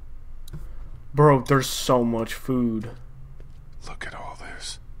god. Bro, there's so much food. Look at all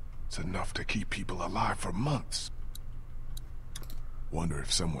this. It's enough to keep people alive for months. Wonder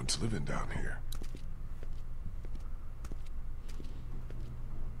if someone's living down here.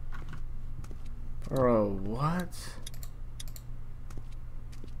 Bro, what?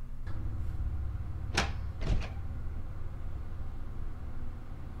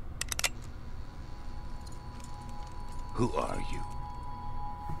 Who are you?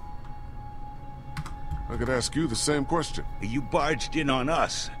 I could ask you the same question. You barged in on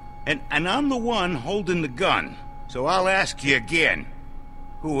us, and I'm the one holding the gun. So I'll ask you again.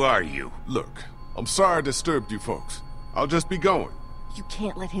 Who are you? Look, I'm sorry I disturbed you folks. I'll just be going. You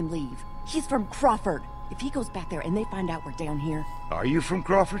can't let him leave. He's from Crawford. If he goes back there and they find out we're down here... Are you from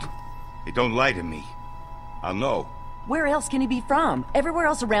Crawford? Hey, don't lie to me. I'll know. Where else can he be from? Everywhere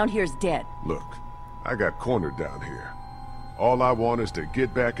else around here is dead. Look, I got cornered down here. All I want is to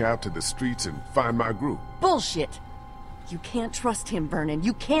get back out to the streets and find my group. Bullshit! You can't trust him, Vernon.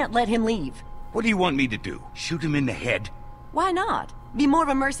 You can't let him leave. What do you want me to do? Shoot him in the head? Why not? Be more of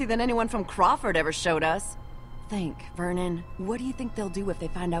a mercy than anyone from Crawford ever showed us. Think, Vernon. What do you think they'll do if they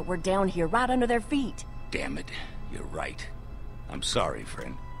find out we're down here, right under their feet? Damn it. You're right. I'm sorry,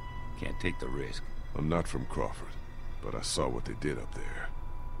 friend. Can't take the risk. I'm not from Crawford, but I saw what they did up there.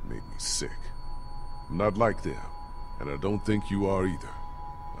 It made me sick. I'm not like them, and I don't think you are either.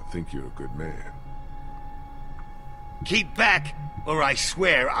 I think you're a good man. Keep back, or I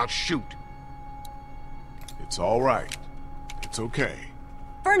swear I'll shoot. It's all right. It's okay.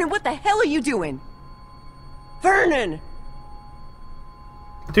 Vernon, what the hell are you doing? Vernon!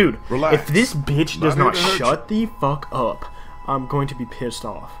 Dude, Relax. if this bitch does not here to hurt shut the fuck up, I'm going to be pissed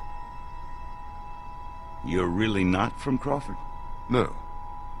off. You're really not from Crawford? No,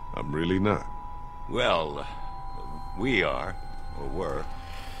 I'm really not. Well, we are, or were.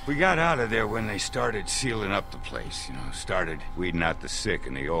 We got out of there when they started sealing up the place, started weeding out the sick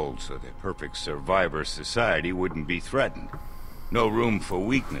and the old so the perfect survivor society wouldn't be threatened. No room for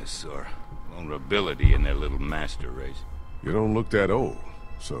weakness or vulnerability in their little master race. You don't look that old,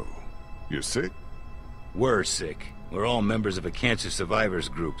 so you're sick? We're sick. We're all members of a cancer survivors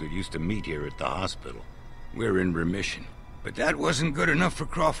group that used to meet here at the hospital. We're in remission. But that wasn't good enough for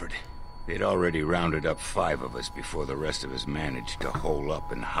Crawford. They'd already rounded up 5 of us before the rest of us managed to hole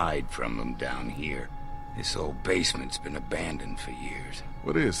up and hide from them down here. This old basement's been abandoned for years.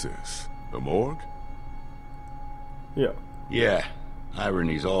 What is this? A morgue? Yeah. Yeah.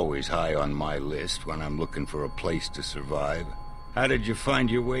 Irony's always high on my list when I'm looking for a place to survive. How did you find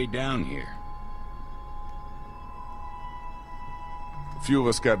your way down here? A few of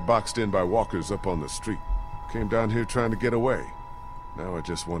us got boxed in by walkers up on the street. Came down here trying to get away. Now I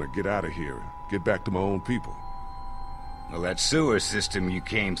just want to get out of here and get back to my own people. Well, that sewer system you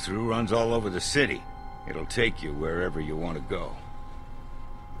came through runs all over the city. It'll take you wherever you want to go.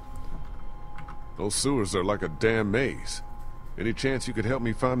 Those sewers are like a damn maze. Any chance you could help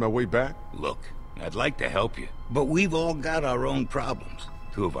me find my way back? Look, I'd like to help you, but we've all got our own problems.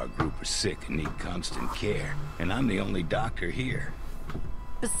 2 of our group are sick and need constant care, and I'm the only doctor here.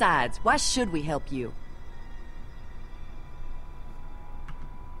 Besides, why should we help you?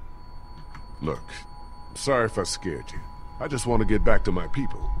 Look, I'm sorry if I scared you. I just want to get back to my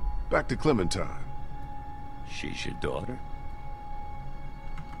people. Back to Clementine. She's your daughter?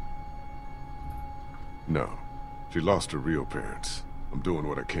 No. She lost her real parents. I'm doing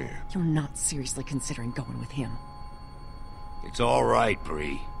what I can. You're not seriously considering going with him. It's all right,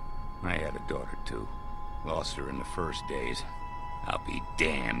 Bree. I had a daughter, too. Lost her in the first days. I'll be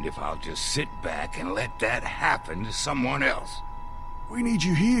damned if I'll just sit back and let that happen to someone else. We need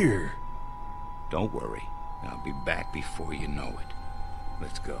you here. Don't worry. I'll be back before you know it.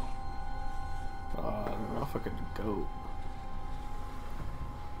 Let's go. I'll fucking go.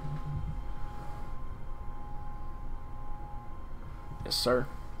 Yes, sir.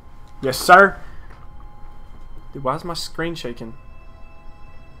 Yes, sir! Dude, why is my screen shaking?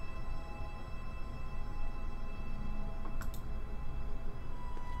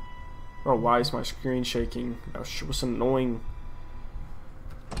 Oh, why is my screen shaking? That was annoying.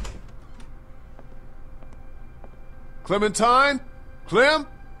 Clementine? Clem?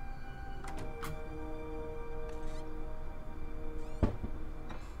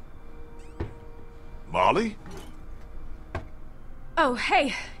 Molly? Oh,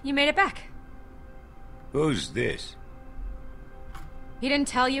 hey, you made it back. Who's this? He didn't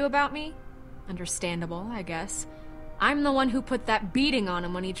tell you about me? Understandable, I guess. I'm the one who put that beating on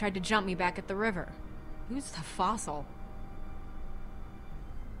him when he tried to jump me back at the river. Who's the fossil?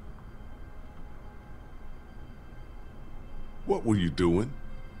 What were you doing?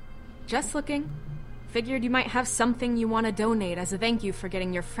 Just looking. Figured you might have something you want to donate as a thank you for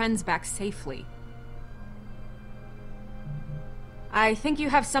getting your friends back safely. I think you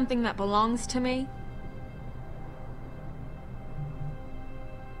have something that belongs to me.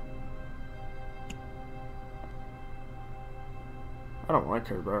 I don't like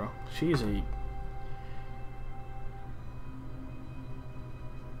her, bro. She's a...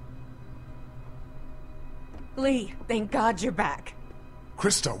 Lee, thank God you're back.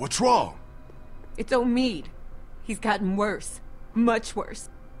 Krista, what's wrong? It's Omid. He's gotten worse. Much worse.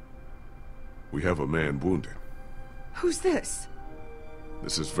 We have a man wounded. Who's this?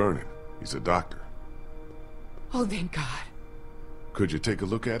 This is Vernon. He's a doctor. Oh, thank God. Could you take a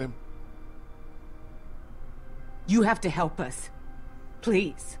look at him? You have to help us.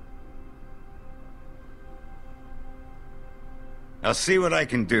 Please. I'll see what I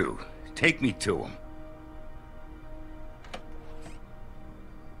can do. Take me to him.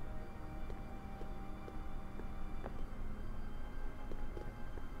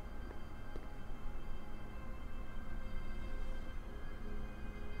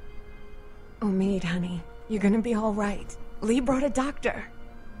 Omid, honey, you're gonna be all right. Lee brought a doctor.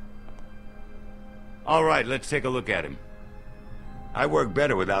 All right, let's take a look at him. I work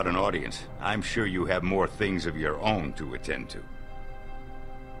better without an audience. I'm sure you have more things of your own to attend to.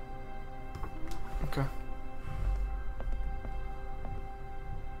 Okay.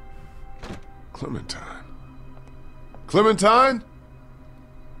 Clementine. Clementine?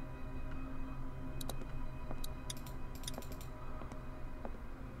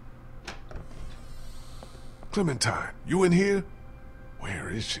 Clementine, you in here? Where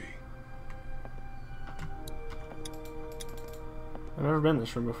is she? I've never been in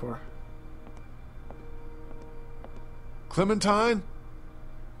this room before. Clementine?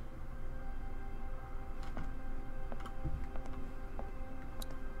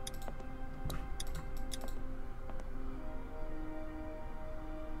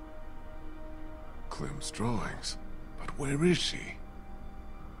 Clem's drawings. But where is she?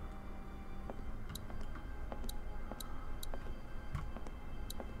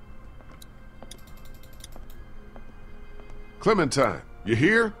 Clementine, you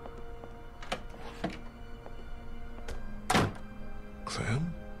here?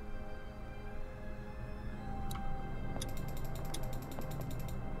 Clem?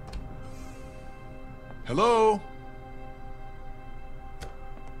 Hello?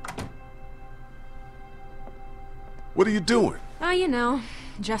 What are you doing? Oh, you know,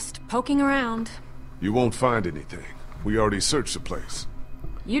 just poking around. You won't find anything. We already searched the place.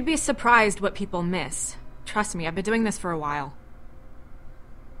 You'd be surprised what people miss. Trust me, I've been doing this for a while.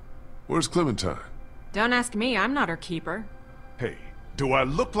 Where's Clementine? Don't ask me, I'm not her keeper. Hey, do I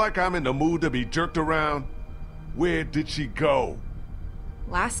look like I'm in the mood to be jerked around? Where did she go?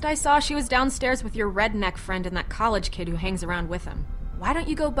 Last I saw, she was downstairs with your redneck friend and that college kid who hangs around with him. Why don't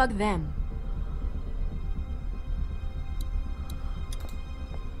you go bug them?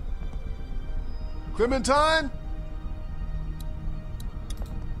 Clementine?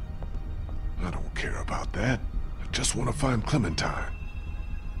 I don't care about that. I just want to find Clementine.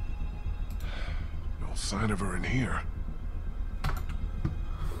 No sign of her in here.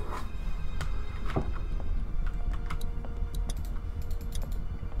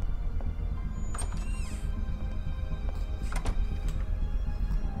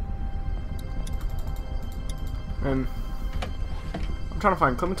 And I'm trying to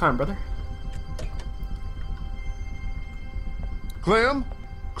find Clementine, brother. Clem?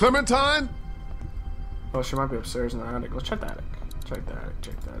 Clementine? Oh, she might be upstairs in the attic. Let's check the attic. Check the attic.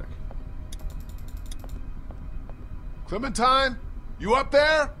 Check the attic. Clementine? You up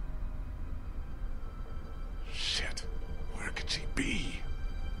there? Shit. Where could she be?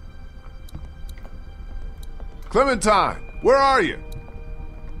 Clementine! Where are you?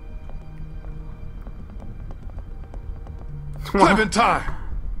 Clementine!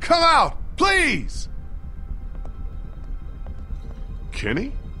 Come out! Please!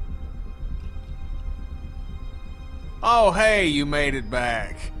 Kenny? Oh, hey, you made it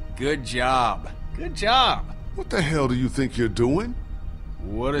back. Good job. Good job. What the hell do you think you're doing?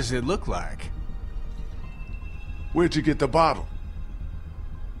 What does it look like? Where'd you get the bottle?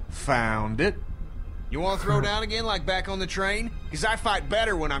 Found it. You want to throw down again like back on the train? Because I fight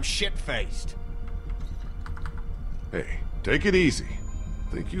better when I'm shit-faced. Hey, take it easy.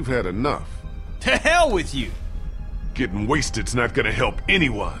 Think you've had enough. To hell with you! Getting wasted's not gonna help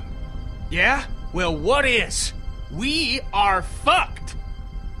anyone. Yeah? Well, what is? We are fucked!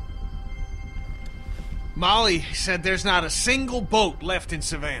 Molly said there's not a single boat left in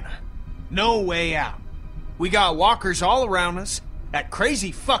Savannah. No way out. We got walkers all around us, that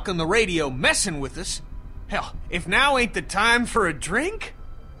crazy fuck on the radio messing with us. Hell, if now ain't the time for a drink?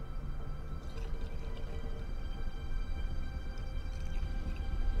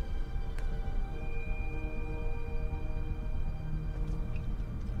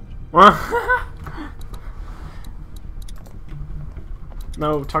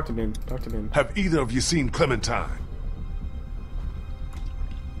 No, talk to Ben. Talk to Ben. Have either of you seen Clementine?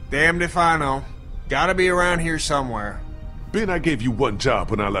 Damned if I know. Gotta be around here somewhere. Ben, I gave you one job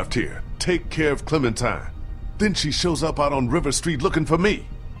when I left here. Take care of Clementine. Then she shows up out on River Street looking for me.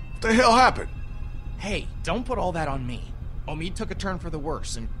 What the hell happened? Hey, don't put all that on me. Omid took a turn for the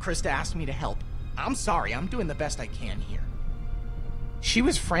worse, and Krista asked me to help. I'm sorry, I'm doing the best I can here. She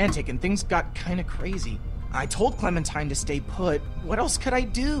was frantic, and things got kinda crazy. I told Clementine to stay put. What else could I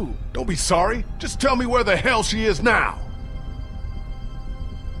do? Don't be sorry. Just tell me where the hell she is now.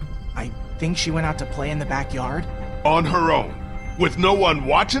 think she went out to play in the backyard? On her own, with no one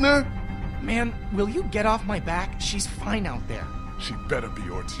watching her? Man, will you get off my back? She's fine out there. She better be,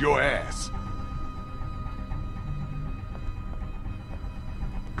 or it's your ass.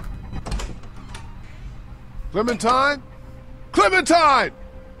 Clementine? Clementine!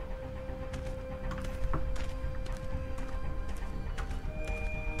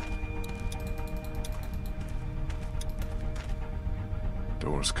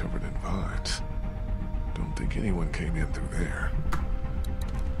 Door's covered in vines. Don't think anyone came in through there.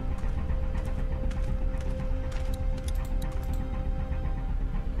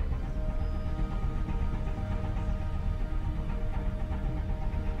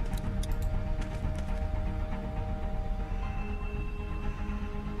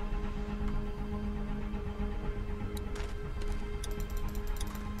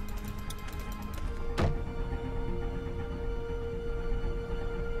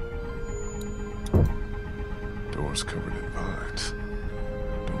 Door's covered in vines.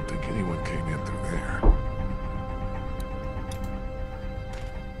 Don't think anyone came in through there.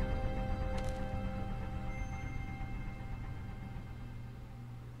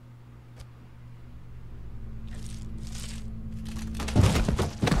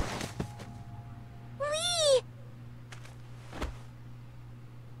 Lee!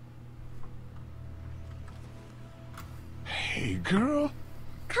 Hey, girl.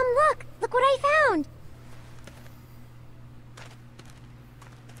 Come look! Look what I found!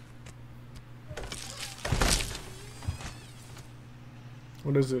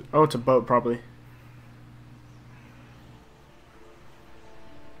 What is it? Oh, it's a boat, probably.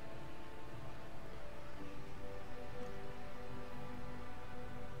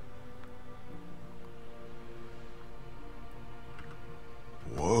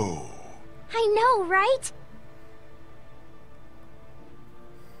 Whoa. I know, right?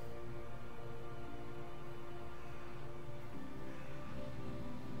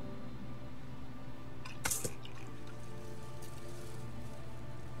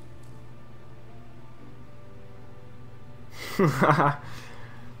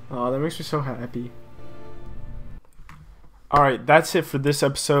 Oh, that makes me so happy. Alright, that's it for this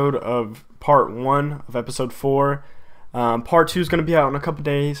episode of part 1 of episode 4. Part 2 is going to be out in a couple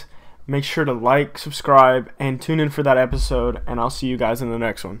days. Make sure to like, subscribe, and tune in for that episode, and I'll see you guys in the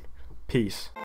next one. Peace.